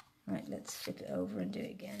work. Right, let's flip it over and do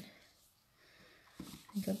it again.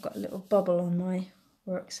 I think I've got a little bubble on my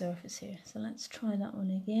work surface here. So let's try that one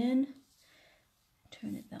again.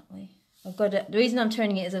 Turn it that way. The reason I'm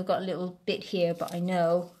turning it is I've got a little bit here, but I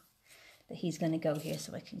know that he's going to go here,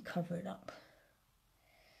 so I can cover it up.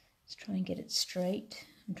 Let's try and get it straight.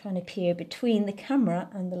 I'm trying to peer between the camera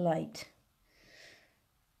and the light.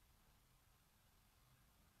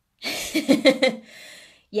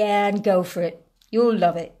 Yeah, and go for it. You'll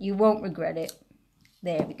love it. You won't regret it.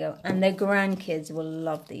 There we go. And their grandkids will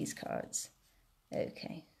love these cards.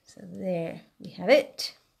 Okay, so there we have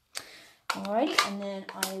it. Alrighty, and then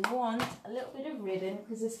I want a little bit of ribbon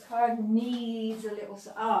because this card needs a little...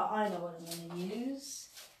 I know what I'm going to use.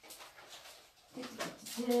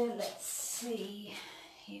 Let's see.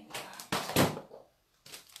 Here we go.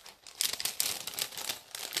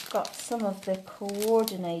 Got some of the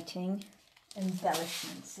coordinating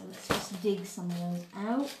embellishments, so let's just dig some of those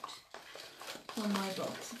out from my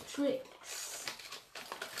box of tricks.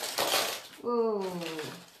 Whoa,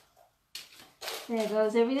 there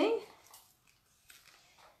goes everything.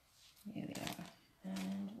 Here we are,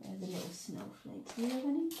 and where are the little snowflakes? Do you have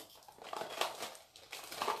any?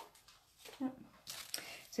 Yep.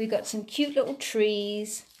 So we've got some cute little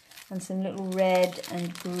trees and some little red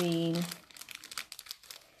and green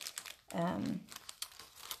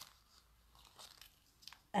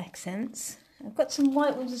accents. I've got some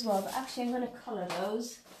white ones as well, but actually I'm going to colour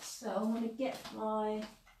those. So I'm going to get my...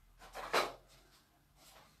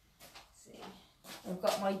 I've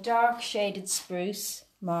got my dark shaded spruce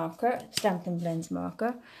marker, Stampin' Blends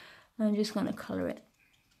marker. I'm just going to colour it.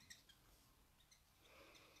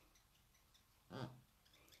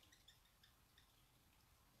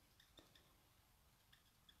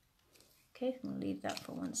 Okay, I'll leave that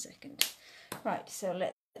for 1 second. Right, so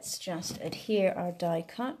let's just adhere our die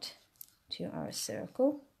cut to our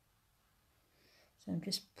circle. So I'm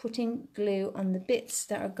just putting glue on the bits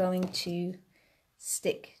that are going to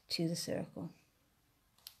stick to the circle.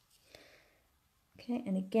 Okay,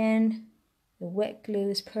 and again, the wet glue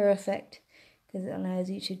is perfect because it allows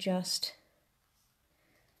you to just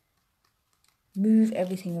move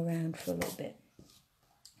everything around for a little bit.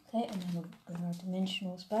 Okay, and then we'll bring our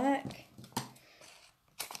dimensionals back.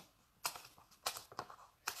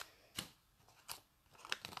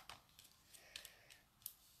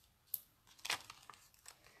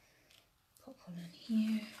 Pop one in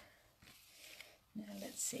here. Now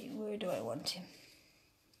let's see, where do I want him?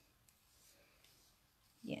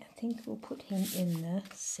 Yeah, I think we'll put him in the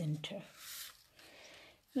center.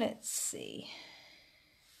 Let's see.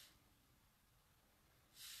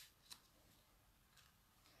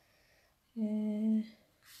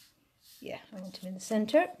 Yeah, I want him in the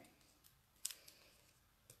center.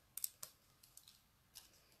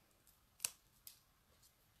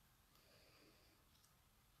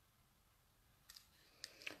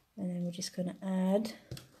 And then we're just going to add,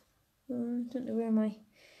 I don't know where my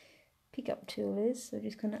pickup tool is, so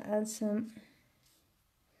just going to add some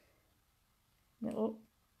little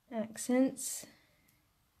accents.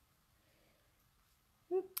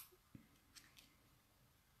 Whoop.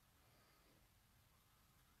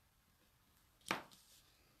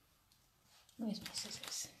 Where's my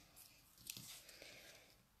scissors?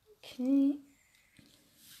 Okay.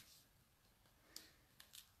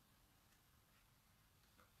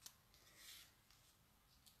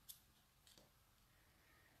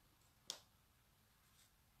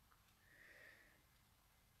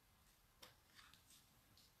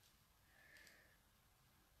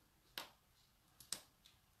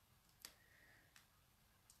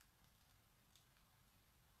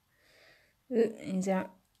 He's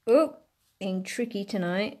out. Oh, being tricky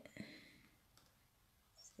tonight.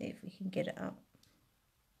 See if we can get it up.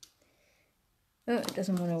 Oh, it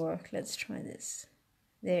doesn't want to work. Let's try this.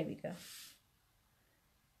 There we go.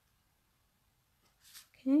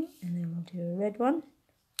 Okay, and then we'll do a red one.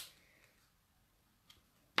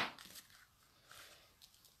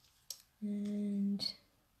 And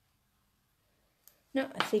no,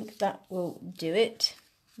 I think that will do it.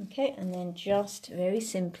 Okay, and then just very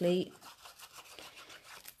simply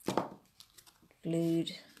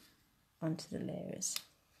glued onto the layers.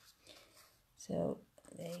 So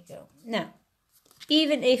there you go. Now,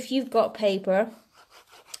 even if you've got paper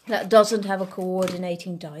that doesn't have a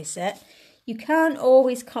coordinating die set, you can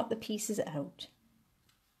always cut the pieces out.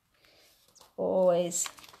 It's always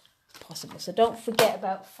possible. So don't forget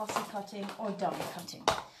about fussy cutting or die cutting.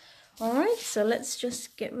 Alright, so let's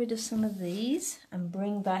just get rid of some of these and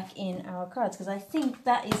bring back in our cards, because I think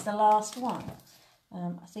that is the last one.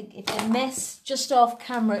 I think if the mess just off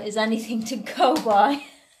camera is anything to go by,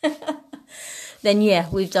 then yeah,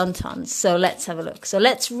 we've done tons. So let's have a look. So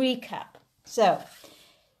let's recap. So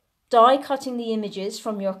die cutting the images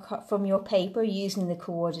from your paper using the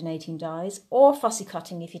coordinating dies, or fussy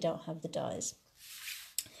cutting if you don't have the dies.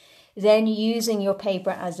 Then using your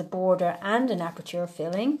paper as a border and an aperture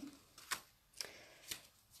filling.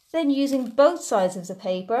 Then using both sides of the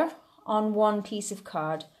paper on one piece of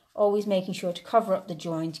card, always making sure to cover up the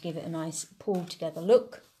join to give it a nice pulled together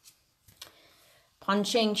look.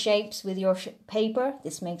 Punching shapes with your paper.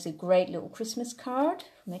 This makes a great little Christmas card.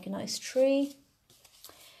 Make a nice tree.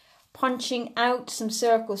 Punching out some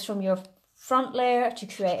circles from your front layer to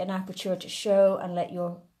create an aperture to show and let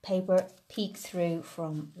your paper peek through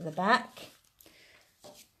from the back.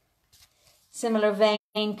 Similar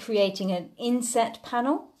vein, creating an inset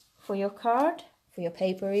panel for your card, for your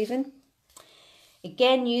paper even.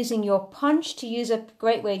 Again, using your punch to use a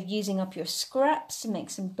great way of using up your scraps to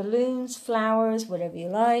make some balloons, flowers, whatever you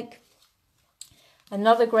like.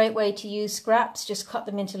 Another great way to use scraps, just cut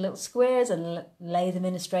them into little squares and lay them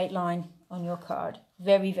in a straight line on your card.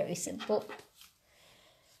 Very, very simple.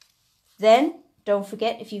 Then, don't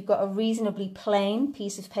forget, if you've got a reasonably plain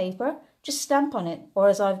piece of paper, just stamp on it, or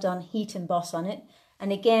as I've done, heat emboss on it.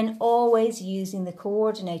 And again, always using the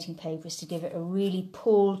coordinating papers to give it a really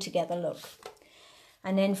pulled together look.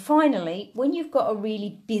 And then finally, when you've got a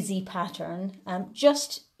really busy pattern,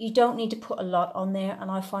 you don't need to put a lot on there. And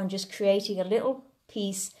I find just creating a little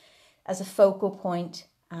piece as a focal point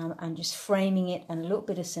and just framing it and a little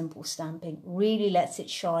bit of simple stamping really lets it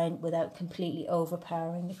shine without completely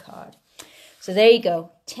overpowering the card. So there you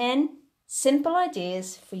go, 10 simple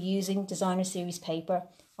ideas for using designer series paper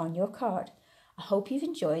on your card. I hope you've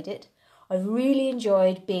enjoyed it. I've really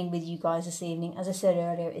enjoyed being with you guys this evening. As I said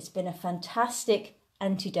earlier, it's been a fantastic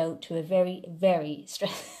antidote to a very, very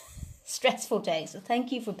stressful day. So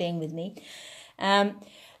thank you for being with me.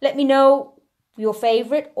 Let me know your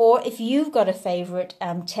favourite, or if you've got a favourite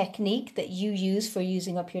technique that you use for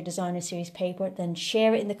using up your designer series paper, then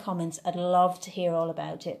share it in the comments. I'd love to hear all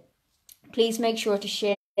about it. Please make sure to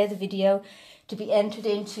share the video to be entered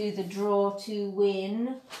into the draw to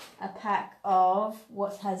win a pack of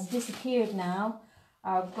what has disappeared now.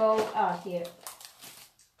 Our here.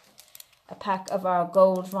 a pack of our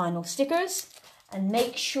gold vinyl stickers. And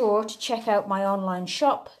make sure to check out my online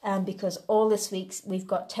shop because all this week we've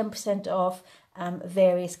got 10% off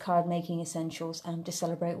various card making essentials to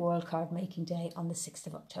celebrate World Card Making Day on the 6th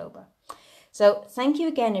of October. So thank you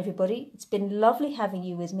again, everybody. It's been lovely having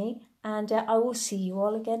you with me, and I will see you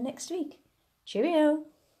all again next week. Cheerio.